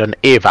here. We need an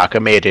evac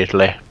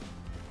immediately.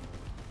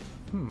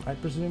 I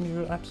presume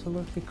you're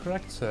absolutely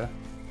correct, sir.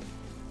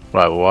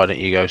 Right, well, why don't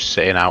you go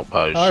sit in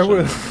outpost? I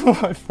will.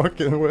 I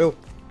fucking will.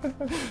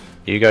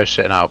 You go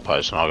sit in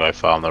outpost and I'll go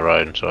farm the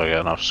road until I get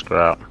enough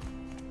scrap.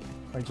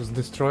 I just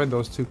destroyed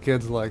those 2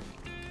 kids like...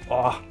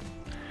 Oh.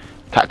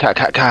 Ka ka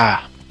ka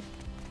ka!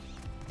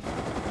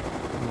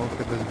 Look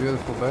at this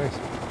beautiful base.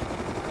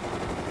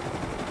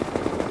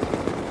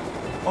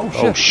 Oh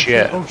Oh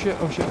shit! Oh shit,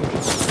 oh shit, oh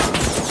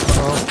shit.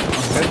 Oh,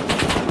 I'm dead.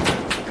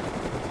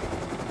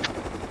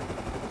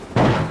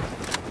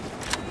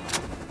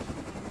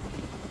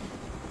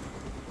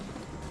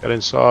 Get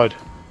inside.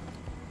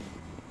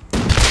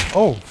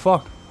 Oh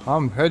fuck,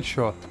 I'm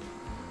headshot.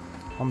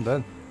 I'm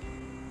dead.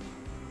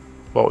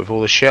 What, with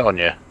all the shit on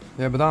you?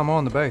 Yeah, but I'm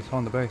on the base,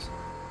 Like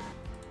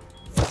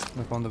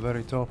on the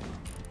very top.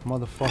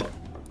 Motherfucker.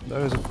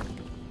 There is a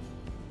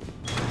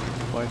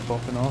light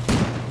popping off.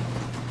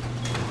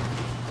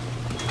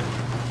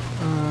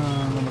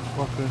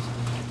 Motherfuckers.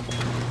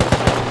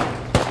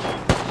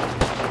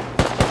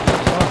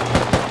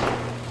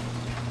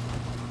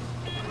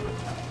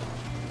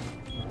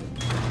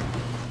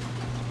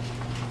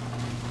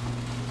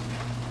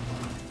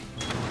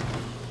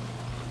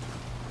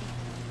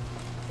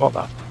 What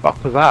the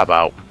fuck was that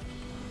about?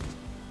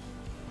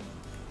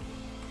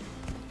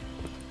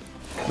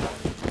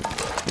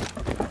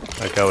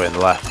 They're going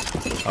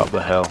left, up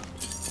the hill.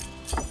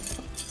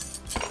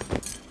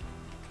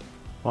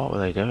 What were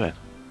they doing?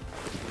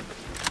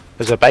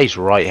 There's a base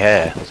right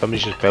here.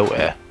 Somebody's just built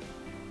here.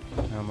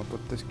 Yeah, I'm gonna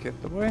put this kit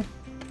away.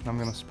 I'm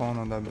gonna spawn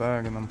on that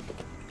bag and I'm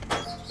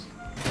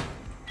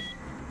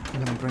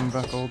gonna bring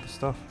back all the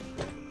stuff.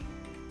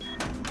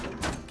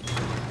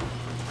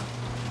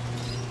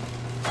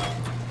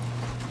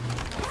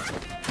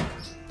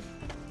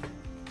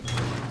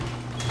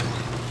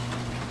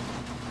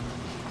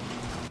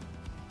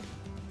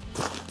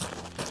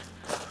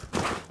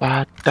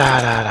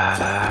 Da da da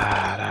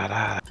da da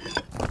da.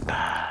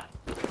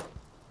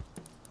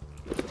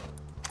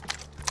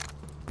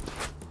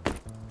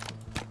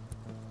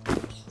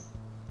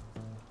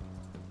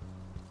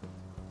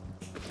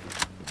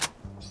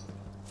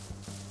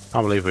 I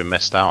can't believe we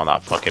missed out on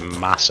that fucking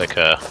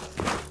massacre.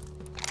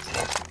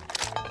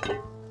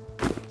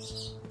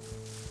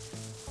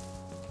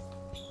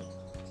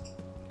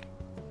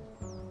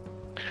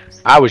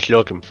 I was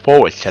looking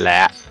forward to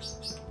that.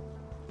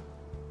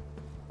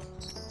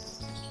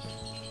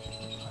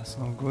 That's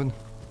not good.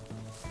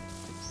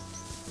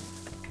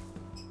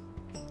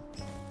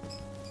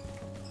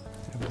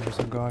 Yeah, but there's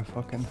a guy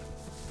fucking...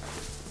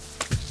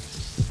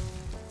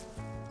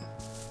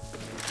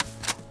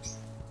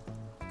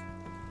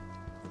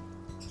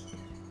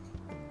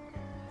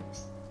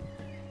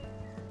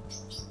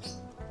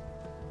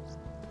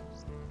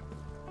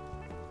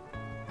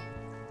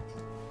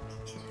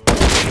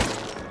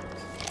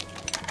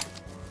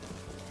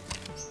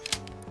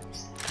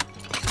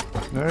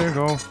 There you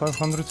go,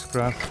 500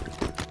 scrap.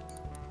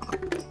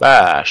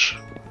 Bash.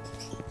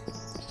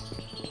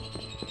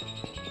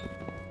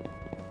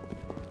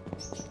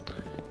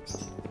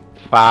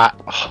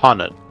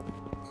 $500.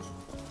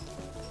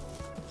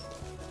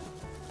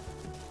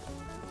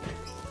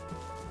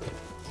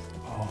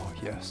 Oh,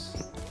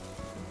 yes.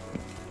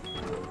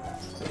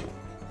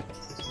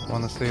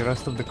 Wanna see the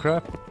rest of the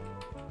crap?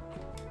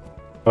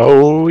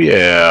 Oh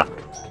yeah.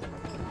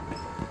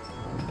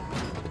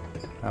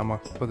 ammo.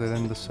 Put it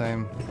in the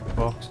same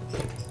box.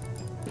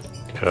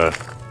 Okay.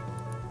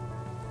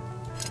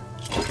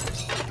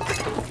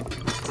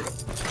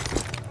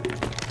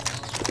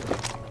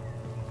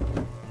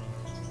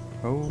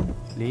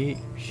 Holy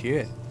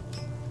shit.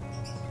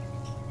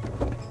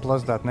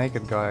 Plus that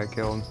naked guy I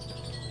killed.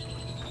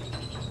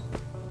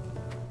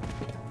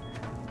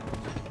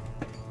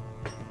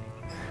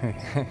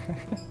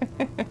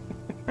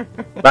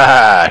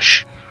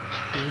 Bash!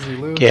 Easy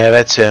loot. Give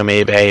it to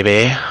me,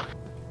 baby.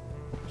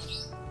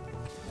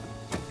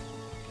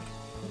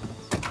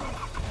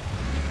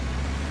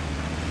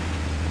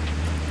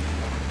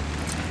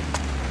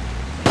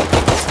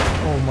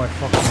 Oh my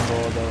fucking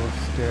god, that was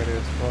scary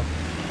as fuck.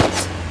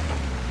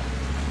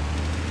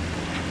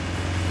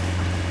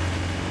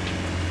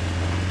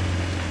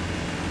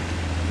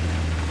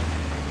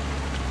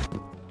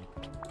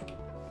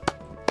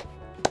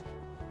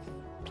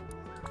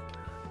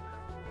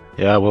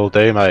 Yeah, will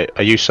do, mate.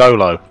 Are you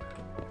solo?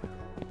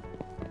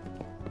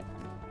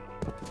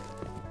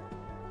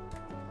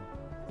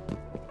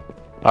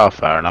 Oh,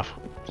 fair enough.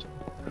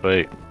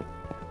 Sweet.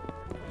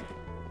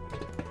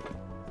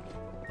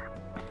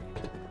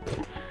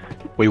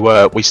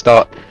 We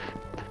started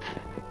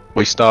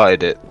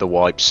it, the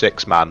wipe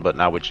 6-man, but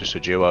now we're just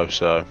a duo,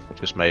 so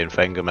just me and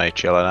Finger mate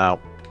chilling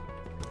out.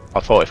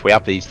 I thought if we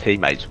have these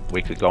teammates,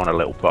 we could go on a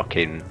little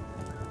fucking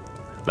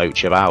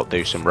mooch about,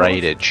 do some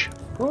raidage.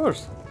 Of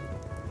course.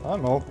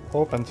 I'm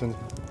open to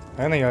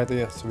any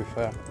ideas, to be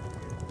fair.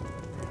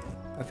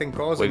 I think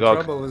causing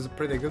trouble is a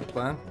pretty good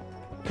plan.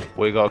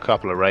 We got a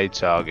couple of raid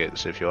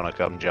targets if you want to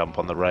come jump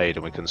on the raid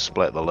and we can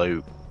split the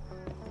loot.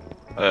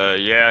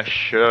 Yeah,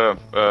 sure.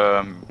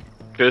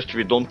 Just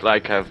we don't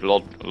like have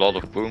lot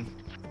of boom.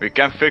 We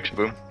can fix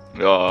boom.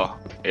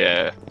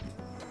 Yeah.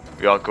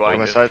 We are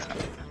grinding.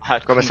 I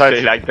couldn't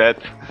say like that.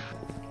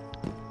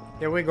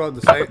 Yeah, we got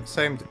the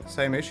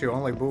same issue.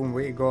 Only boom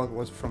we got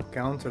was from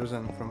counters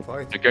and from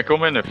fights. You can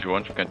come in if you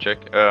want. You can check.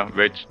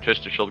 Wait,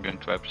 just the shotgun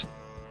traps.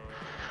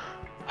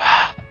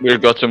 We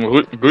got some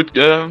good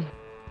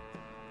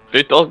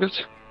raid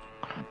targets.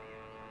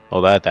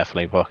 Well, they're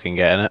definitely fucking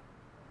getting it.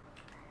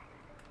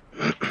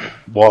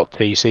 What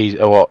TCs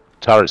or what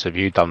turrets have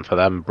you done for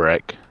them,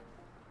 Brick?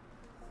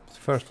 It's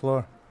first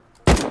floor.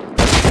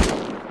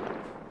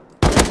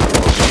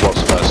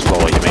 What's first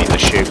floor? You mean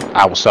the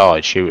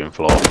outside shooting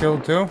floor?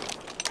 Killed 2.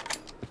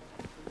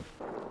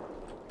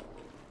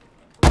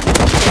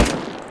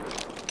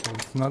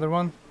 There's another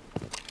one.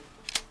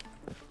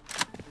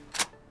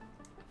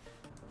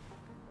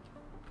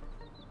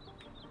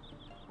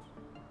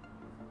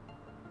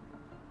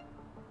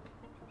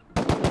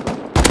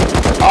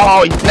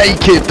 Oh, he's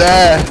naked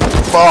there!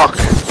 Fuck!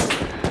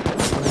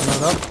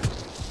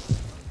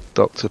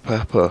 Dr.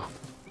 Pepper.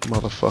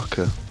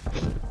 Motherfucker.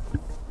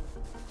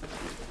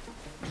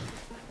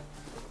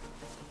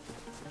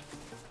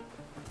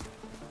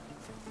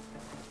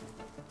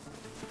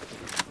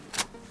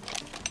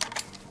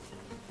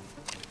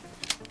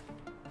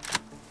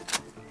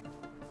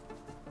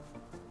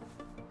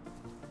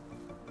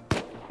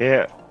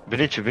 Yeah,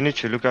 beneath you,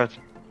 look out.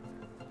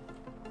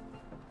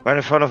 Right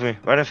in front of me,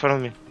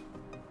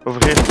 Over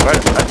here, right,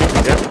 I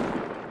think, yeah.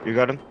 You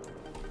got him?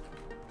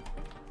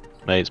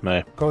 Mate's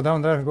me. Go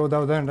down there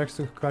next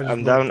to Kai's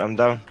I'm down.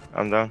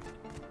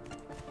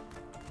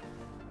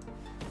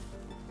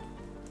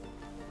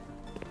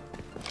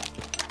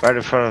 Right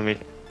in front of me.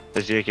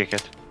 There's the AK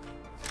cat.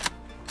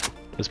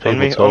 There's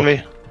people talking. On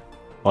me.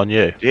 On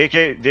you?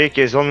 The AK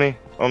is on me.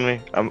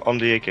 I'm on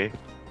the AK.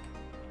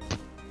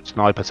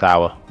 Sniper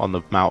tower on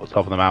the top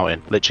of the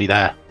mountain. Literally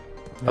there.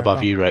 Yeah,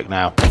 above you, Rick,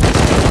 now.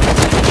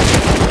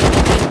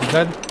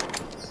 Dead?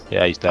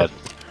 Yeah, he's dead.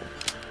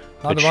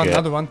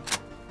 Another one.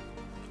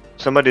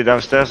 Somebody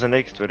downstairs and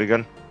naked with a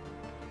gun.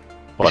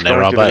 What,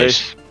 near our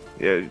base?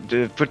 Yeah,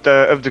 put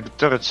up the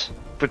turrets.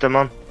 Put them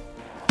on.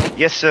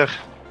 Yes, sir.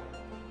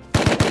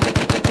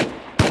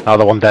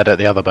 Another one dead at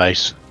the other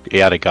base. He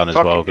had a gun as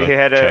well. Go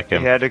check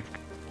him. He had a...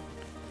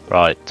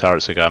 Right,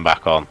 turrets are going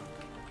back on.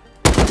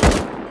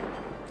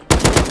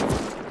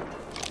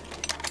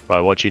 Right,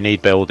 what do you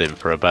need building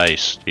for a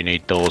base? Do you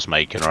need doors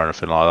making or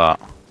anything like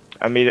that?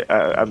 I mean,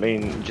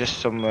 just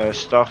some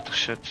starter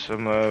shit.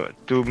 Some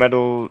two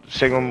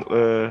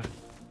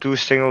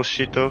single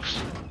sheet doors.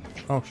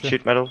 Oh shit.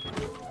 Sheet metal.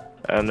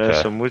 And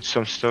some wood,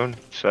 some stone,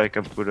 so I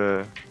can put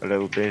a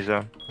little base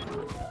down.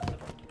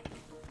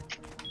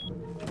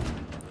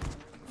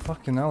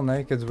 Fucking hell,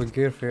 nakeds with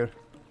gear fear.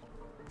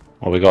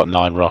 Well, we got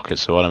 9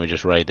 rockets, so why don't we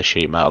just raid the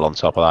sheet metal on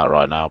top of that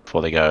right now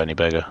before they go any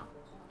bigger?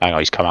 Hang on,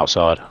 he's come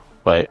outside.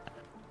 Wait.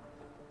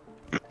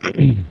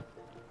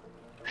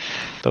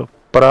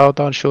 Bro,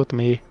 don't shoot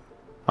me.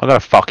 I'm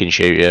gonna fucking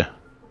shoot you.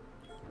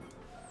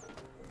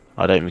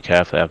 I don't even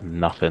care if they have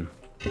nothing.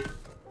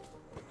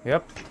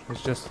 Yep,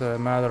 it's just a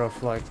matter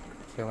of like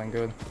feeling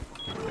good.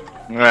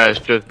 Yeah,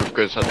 it's just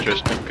because I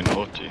just took an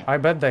OT. I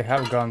bet they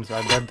have guns.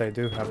 I bet they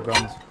do have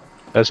guns.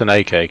 There's an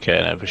AK kit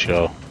in it for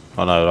sure.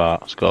 I know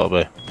that. It's gotta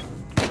be.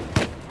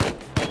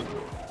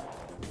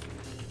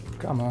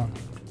 Come on.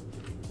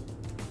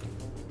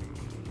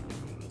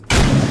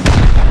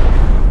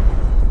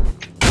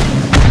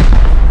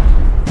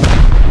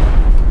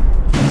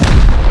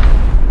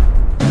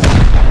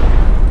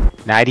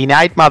 Nighty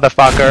night,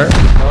 motherfucker.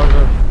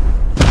 Roger.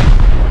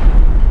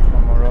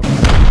 One more up.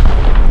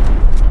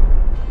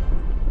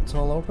 It's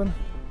all open?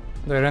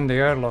 They're in the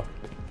airlock.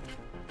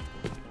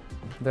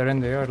 They're in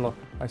the airlock.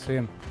 I see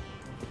him.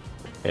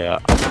 Yeah.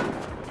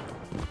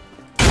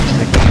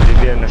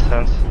 DB in his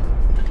hands.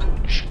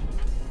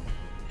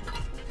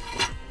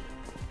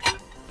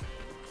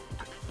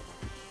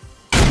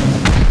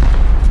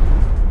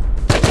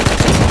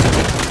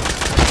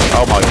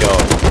 Oh my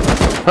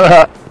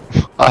god.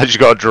 I just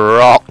got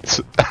dropped.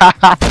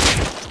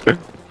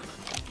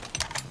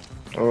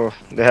 Oh,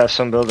 they have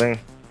some building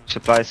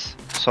supplies.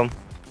 Some.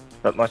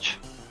 Not much.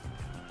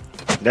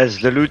 That's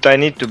the loot I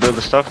need to build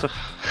a starter.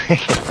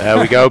 There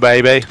we go,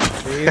 baby.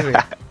 Easy.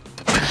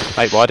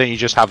 Mate, why don't you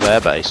just have their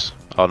base?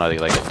 Oh no, they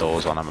got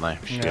doors on, haven't they?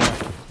 Shit.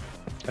 Yeah.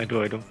 I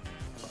do.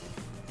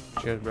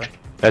 Cheers, bro.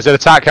 There's an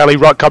attack heli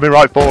coming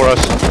right for us.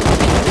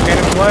 Get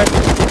him away.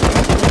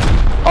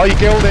 Oh, you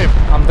killed him.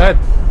 I'm dead.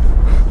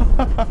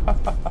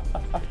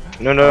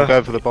 No, I'm no.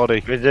 going for the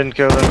body. We didn't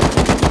kill them.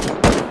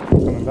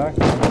 Coming back.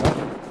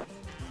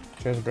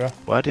 Cheers, bro.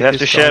 Where did We have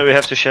this to share. guy- We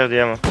have to share the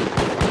ammo.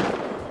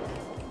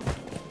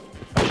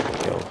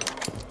 Kill.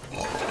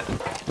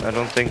 I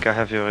don't think I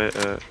have your.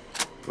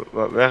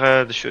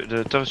 Where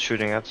the turret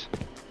shooting at?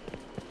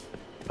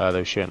 They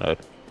were shooting at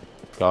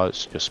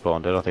guys just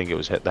spawned in. I think it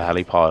was hit the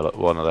heli pilot,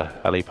 one of the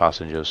heli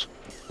passengers.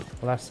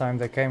 Last time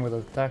they came with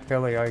an attack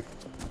heli, I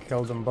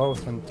killed them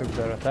both and took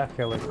their attack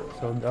heli.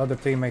 So the other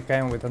teammate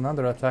came with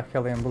another attack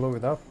heli and blew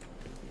it up.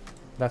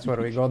 That's where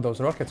we got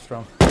those rockets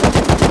from.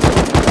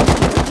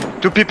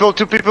 Two people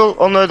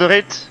on the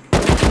right.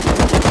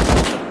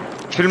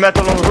 Full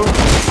metal on the roof.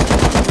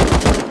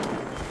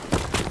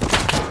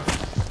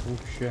 Oh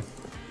shit.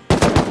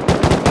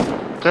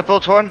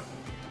 Tripled one.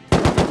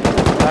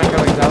 Attack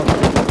heli's out.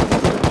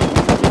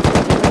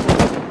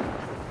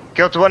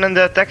 Killed one in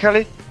the attack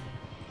heli.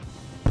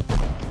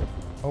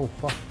 Oh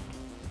fuck.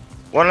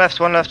 One left,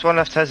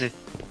 Hezzy.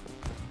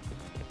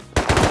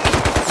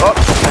 Oh,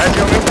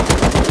 Hezzy on me.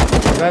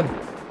 Dead.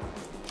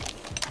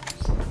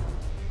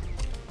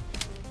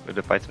 With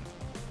the Python.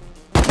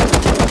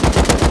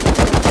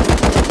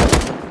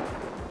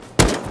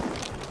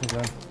 He's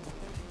dead.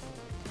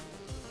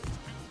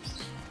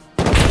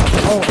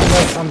 Oh,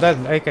 I'm dead.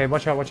 AK,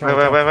 watch out, watch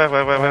out.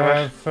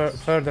 Where?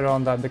 Further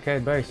on that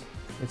decayed base.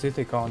 It's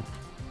Itikon.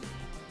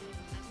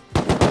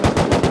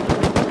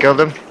 Killed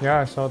him. Yeah,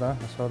 I saw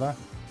that.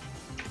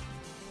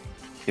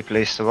 He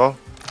placed the wall.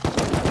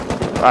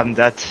 I'm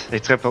dead. He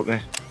tripled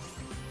me.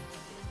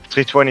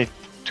 320,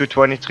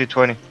 220,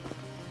 320.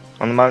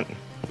 On the mountain.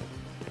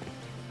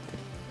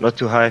 Not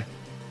too high.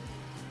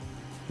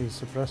 He's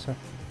suppressor.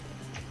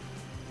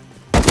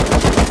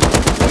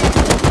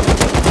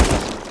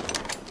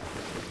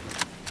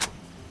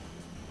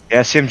 Yeah,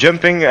 I see him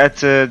jumping at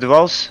the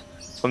walls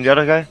from the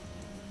other guy.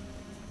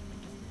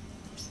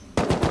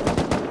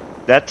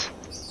 Dead.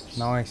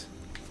 Nice.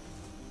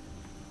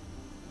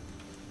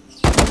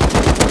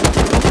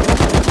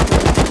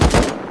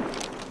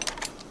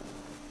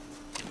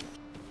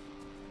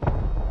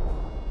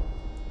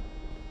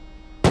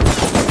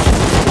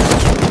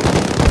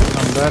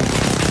 I'm dead.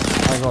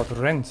 I got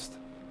rinsed.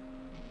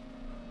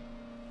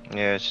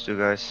 Yeah, it's two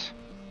guys.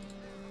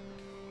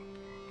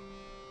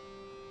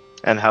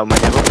 And how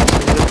many rockets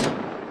is it?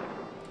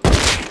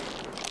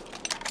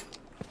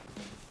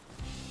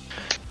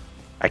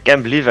 I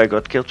can't believe I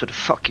got killed with a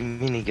fucking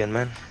minigun,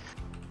 man.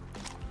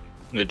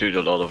 They do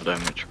a lot of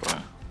damage, boy.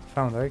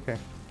 Found AK.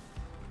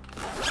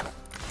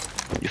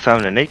 You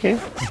found an AK?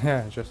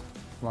 Yeah, just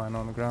lying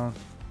on the ground.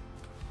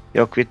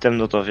 Ja, ik weet hem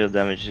dat er veel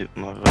damage doet,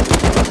 maar...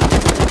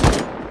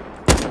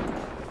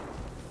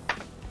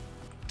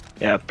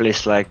 Yeah,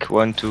 place like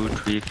 1, 2,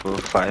 3, 4,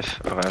 5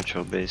 around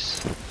your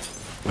base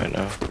right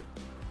now.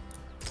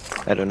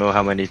 I don't know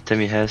how many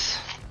Timmy has.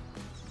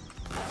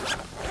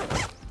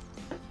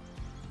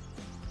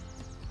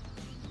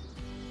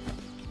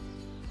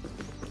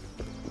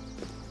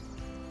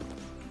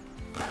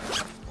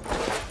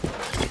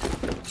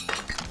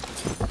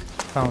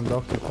 Found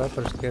Dr.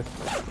 Pepper's kit.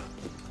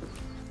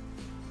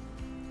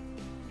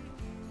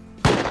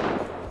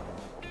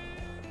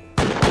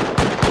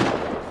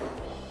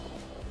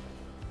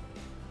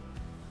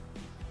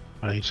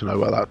 I need to know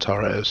where that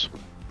turret is.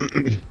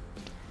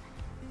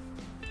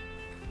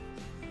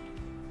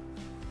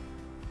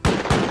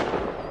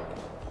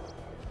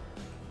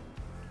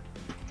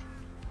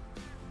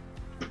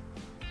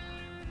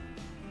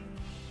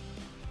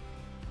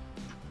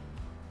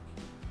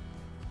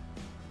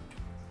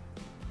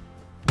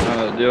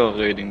 They are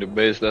raiding the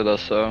base that I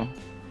saw.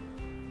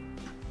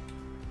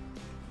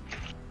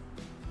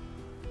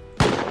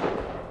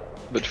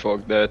 But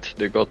fuck that,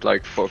 they got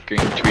like fucking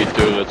 3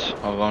 turrets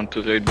around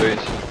the raid base.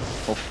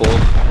 Or 4.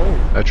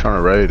 They're trying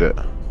to raid it.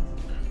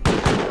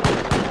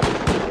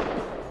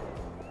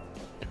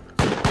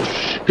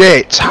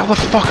 Shit! How the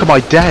fuck am I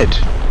dead?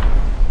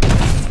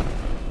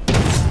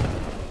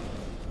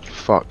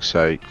 Fuck's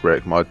sake,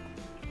 Rick, my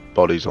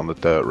body's on the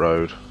dirt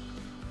road.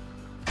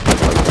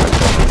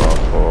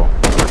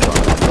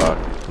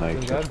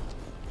 He's dead.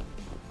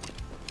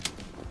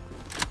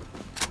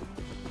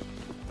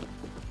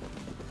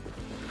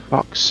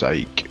 Fuck's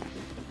sake.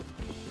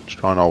 Just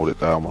try and hold it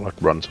down while I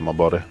run to my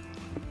body.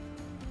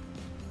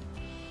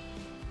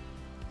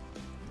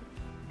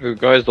 You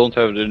guys don't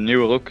have the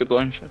new rocket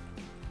launcher?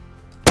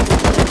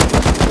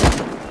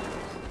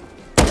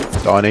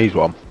 I need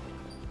one.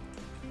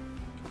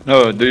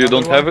 No, do you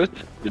don't have it?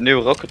 The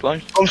new rocket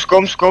launcher?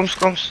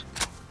 Comes.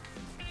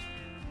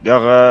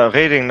 They're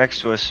raiding next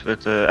to us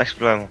with the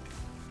explorer.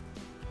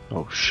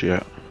 Oh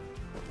shit.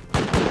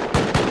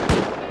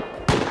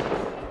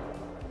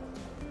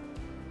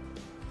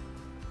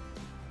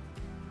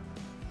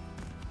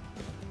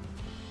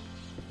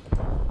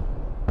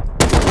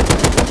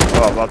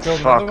 Oh, what the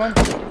Killed another fuck?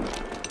 one.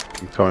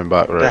 I'm coming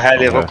back, Rick. The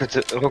heli I'm here.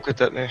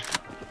 rocket at me.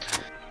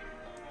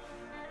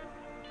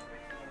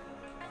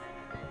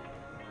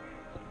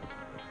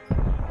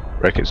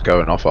 Rick, it's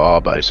going off at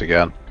our base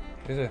again.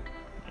 Is it?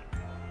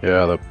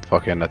 Yeah, the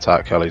fucking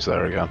attack heli's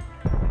there again.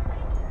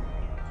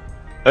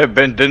 Hey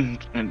Ben,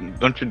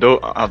 don't you know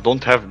I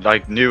don't have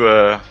like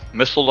new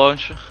missile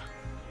launcher?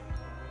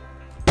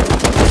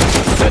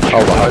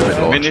 Oh, the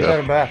homing Mini- launcher.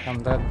 They're back,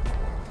 I'm dead.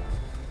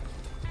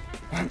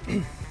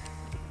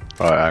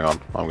 Right, hang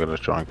on. I'm gonna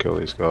try and kill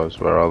these guys.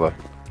 Where are they?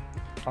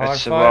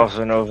 It's R5,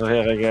 Marvin over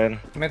here again.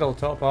 middle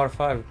top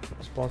R5,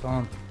 spot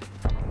on.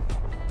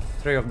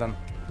 3 of them.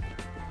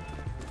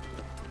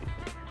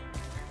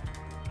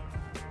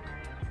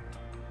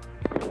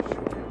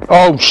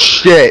 Oh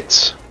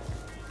shit!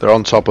 They're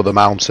on top of the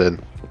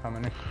mountain How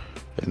many?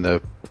 in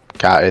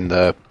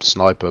the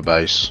sniper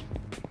base.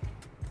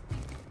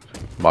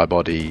 My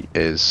body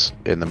is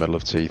in the middle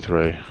of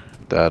T3,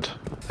 dead.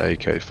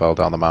 AK fell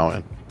down the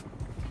mountain.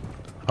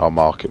 I'll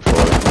mark it for you.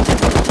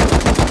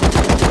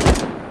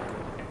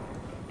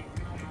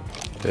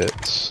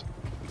 It's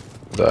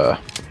there.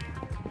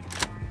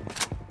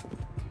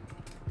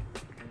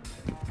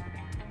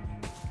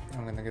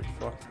 I'm gonna get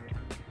fucked.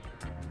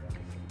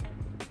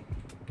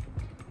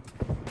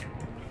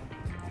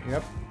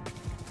 Yep.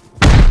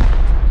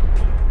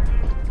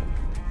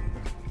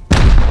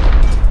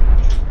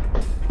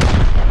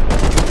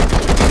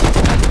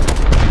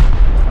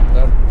 I'm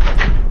dead.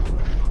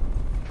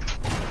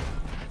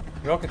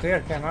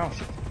 Rocketeer came out.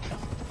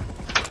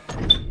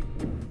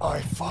 I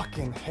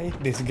fucking hate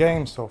this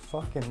game so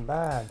fucking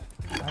bad.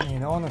 I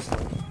mean,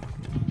 honestly.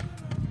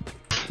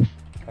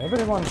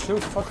 Everyone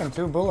shoots fucking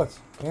 2 bullets.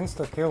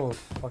 Insta kill.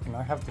 Fucking,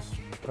 I have to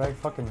spray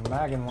fucking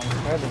mag in one's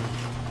head and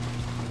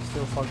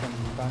still fucking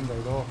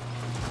band-aid off.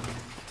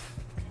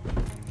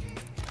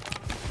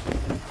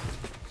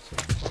 So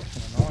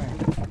fucking annoying.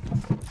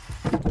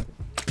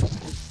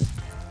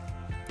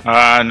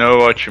 I know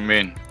what you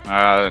mean.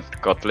 I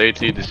got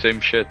lately the same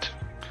shit.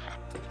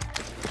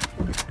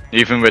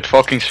 Even with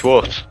fucking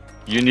swords.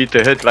 You need to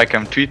hit like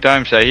him 3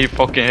 times, he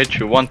fucking hits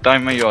you 1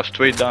 time and you are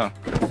straight down.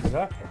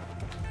 Exactly.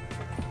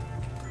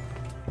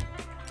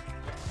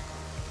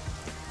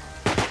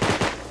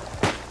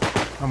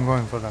 I'm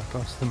going for that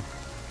custom.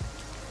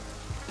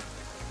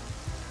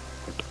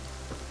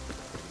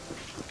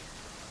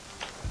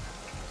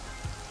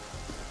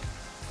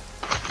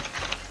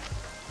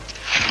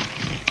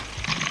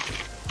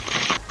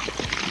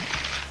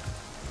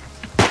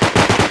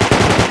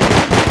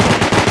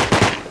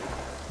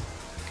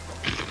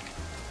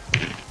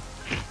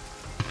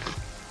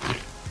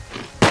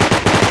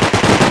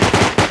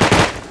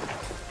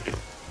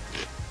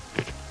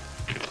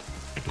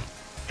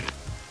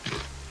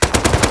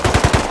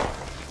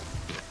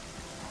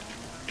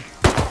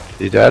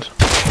 You dead?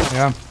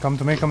 Yeah, come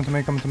to me, come to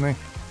me, come to me.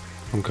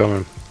 I'm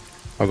coming.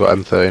 I've got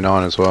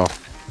M39 as well.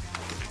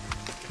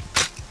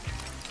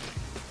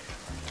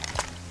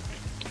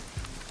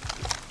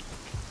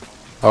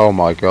 Oh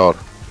my god.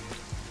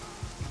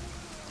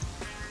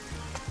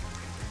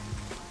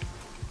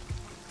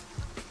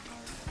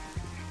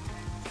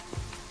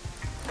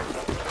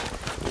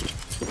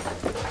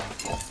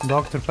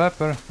 Dr.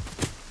 Pepper.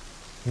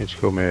 You just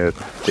call me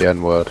the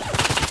N word.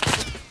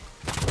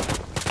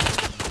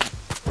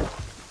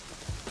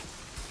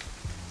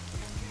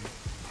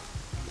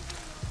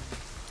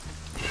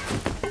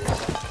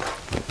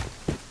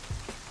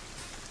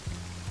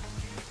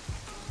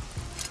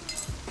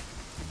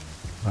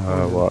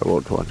 Right,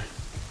 what one?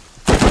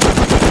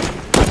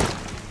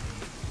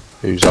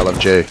 Who's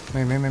LMG?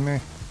 Me.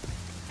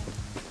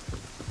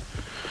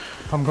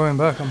 I'm going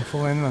back, I'm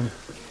full inland.